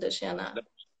میشناسیدش یا نه.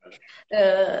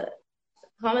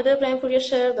 حامد ابراهیم پور یه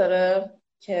شعر داره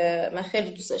که من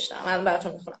خیلی دوستش دارم، من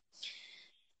براتون میخونم.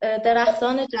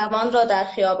 درختان جوان را در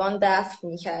خیابان دفن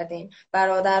می‌کردیم،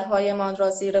 برادرهایمان را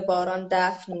زیر باران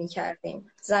دفن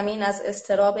می‌کردیم. زمین از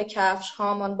اضطراب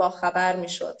کفش‌هامان باخبر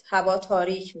می‌شد، هوا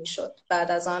تاریک می‌شد،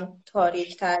 بعد از آن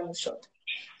تاریک‌تر می‌شد.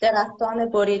 درختان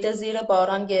بریده زیر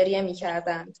باران گریه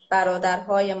می‌کردند،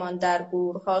 برادرهایمان در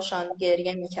گورهاشان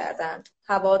گریه می‌کردند.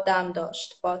 هوا دم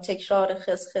داشت، با تکرار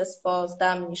خس باز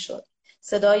دم می‌شد.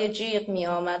 صدای جیغ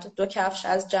می‌آمد، 2 کفش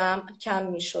از جمع کم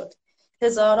می‌شد.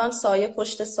 هزاران سایه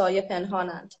پشت سایه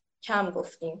پنهانند. کم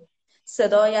گفتیم.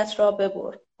 صدایت را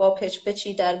ببر. با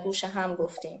پچ‌پچی در گوش هم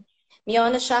گفتیم.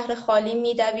 میان شهر خالی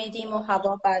می‌دویدیم و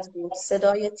هوا بد بود.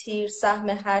 صدای تیر سهم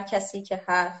هر کسی که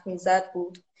حرف می‌زد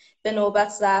بود. به نوبت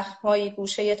زخم‌های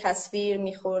گوشه تصویر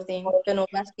می‌خوردیم. به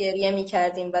نوبت گریه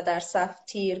می‌کردیم و در صف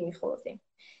تیر می‌خوردیم.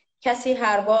 کسی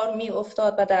هر بار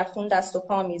می‌افتاد و در خون دست و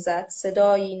پا می‌زد.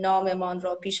 صدایی ناممان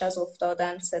را پیش از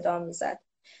افتادن صدا می‌زد.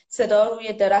 صدا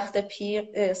روی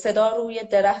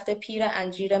درخت پیر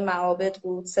انجیر معابد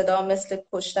بود. صدا مثل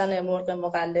کشتن مرغ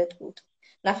مقلد بود.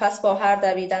 نفس با هر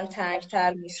دویدن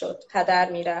تنگتر میشد.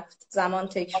 هدر میرفت. زمان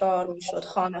تکرار میشد.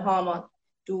 خانه هامان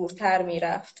دورتر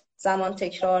میرفت. زمان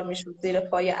تکرار میشد. زیر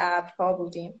پای ابرها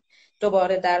بودیم.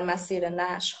 دوباره در مسیر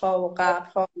نعشها و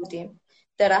قبرها بودیم.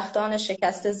 درختان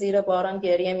شکسته زیر باران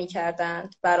گریه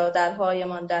میکردند.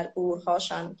 برادرهایمان در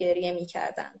گورهاشان گریه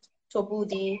میکردند. تو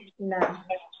بودی؟ نه.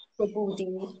 تو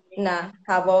بودی؟ نه.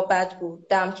 هوا بد بود.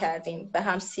 دم کردیم. به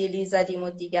هم سیلی زدیم و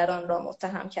دیگران را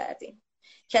متهم کردیم.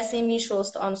 کسی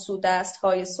میشست آن سو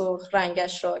دستهای سرخ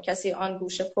رنگش را. کسی آن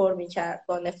گوشه پر میکرد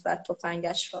با نفرت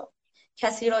تفنگش را.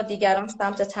 کسی را دیگران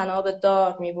سمت طناب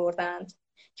دار میبردند.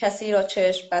 کسی را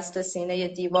چشم بسته سینه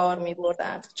دیوار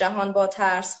میبردند. جهان با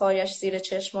ترسهایش زیر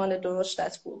چشمان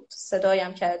درشتت بود.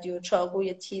 صدایم کردی و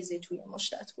چاقوی تیزی توی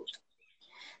مشتت بود.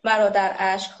 مرا در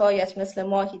اشک‌هایت مثل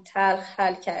ماهی تلخ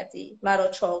حل کردی. مرا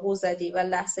چاقو زدی و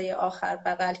لحظه آخر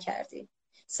بغل کردی.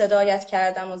 صدایت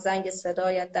کردم و زنگ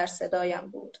صدایت در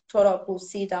صدایم بود. تو را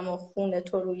بوسیدم و خون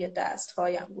تو روی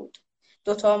دستهایم بود.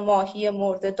 2 ماهی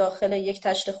مرده داخل یک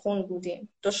تشت خون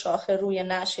بودیم. 2 شاخه روی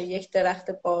نعش یک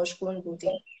درخت باژگون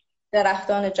بودیم.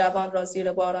 درختان جوان را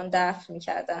زیر باران دفن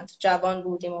می‌کردند. جوان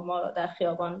بودیم و ما را در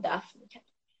خیابان دفن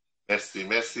می‌کردند.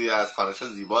 مرسی از خوانش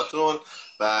زیباتون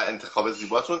و انتخاب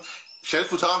زیباتون. شعر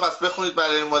کوتاه هم پس بخونید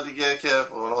برای ما دیگه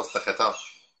که اون حسن ختام.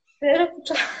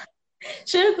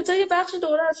 شعر کوتاه یه بخش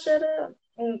دوره از شعر،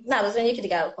 نه بذارین یکی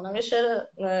دیگر رو کنم. یه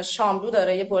شعر شاملو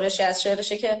داره، یه برشی از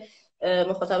شعرشه که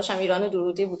مخاطبش هم ایران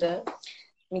درودی بوده.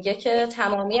 میگه که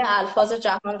تمامی الفاظ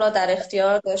جهان را در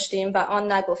اختیار داشتیم و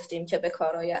آن نگفتیم که به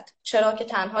کار آید. چرا که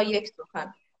تنها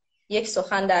یک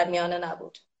سخن در میانه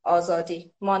نبود.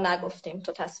 آزادی. ما نگفتیم،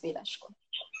 تو تصویرش کن.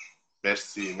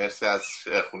 مرسی از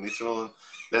خونیتون،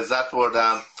 لذت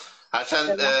بردم.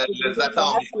 هرچند لذت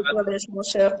آمیزون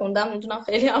شعر خوندم میدونم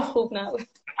خیلی هم خوب نبود.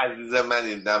 عزیز من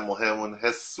این مهم اون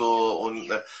حس و اون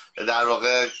در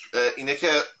واقع اینه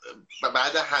که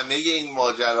بعد همه این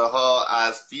ماجراها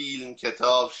از فیلم،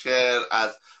 کتاب، شعر،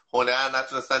 از هنر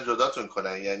نتونستن جداتون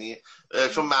کنن. یعنی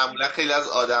چون معمولا خیلی از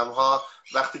آدم‌ها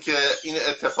وقتی که این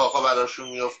اتفاقا براشون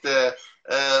میفته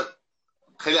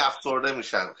خیلی افسرده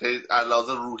میشن، خیلی از لحاظ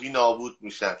روحی نابود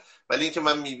میشن. ولی اینکه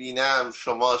من میبینم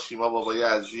شما شیما بابایی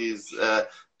عزیز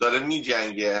داره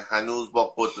میجنگه هنوز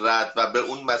با قدرت و به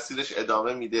اون مسیرش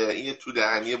ادامه میده، این یه تو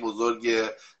دهنی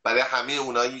بزرگه برای همه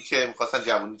اونایی که میخواستن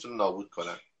جوانیتون رو نابود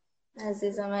کنن.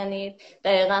 عزیز منی،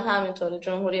 دقیقا همینطوره.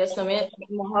 جمهوری اسلامی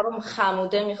ماها رو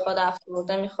خموده میخواد،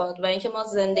 افسرده میخواد و اینکه ما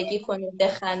زندگی کنیم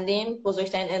بخندیم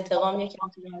بزرگترین انتقامیه که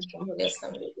ما از جمهوری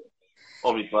اسلامی بگیریم.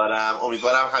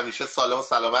 امیدوارم همیشه سالم و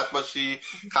سلامت باشی،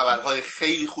 خبرهای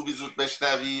خیلی خوبی زود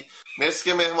بشنوی. مرسی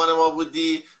که مهمان ما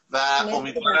بودی و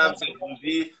امیدوارم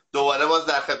زودی دوباره باز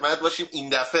در خدمت باشیم، این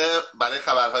دفعه برای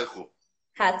خبرهای خوب.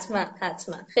 حتما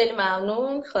خیلی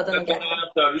ممنون. خدا نگهدار.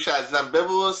 داریوش عزیزم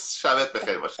ببوس، شبت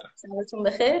بخیر باشه. شبتون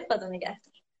بخیر. خدا نگهدار.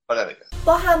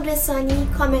 با همرسانی،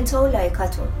 کامنت و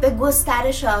لایکاتون به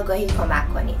گسترش آگاهی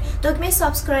کمک کنید. دکمه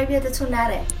سابسکرایب یادتون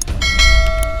نره.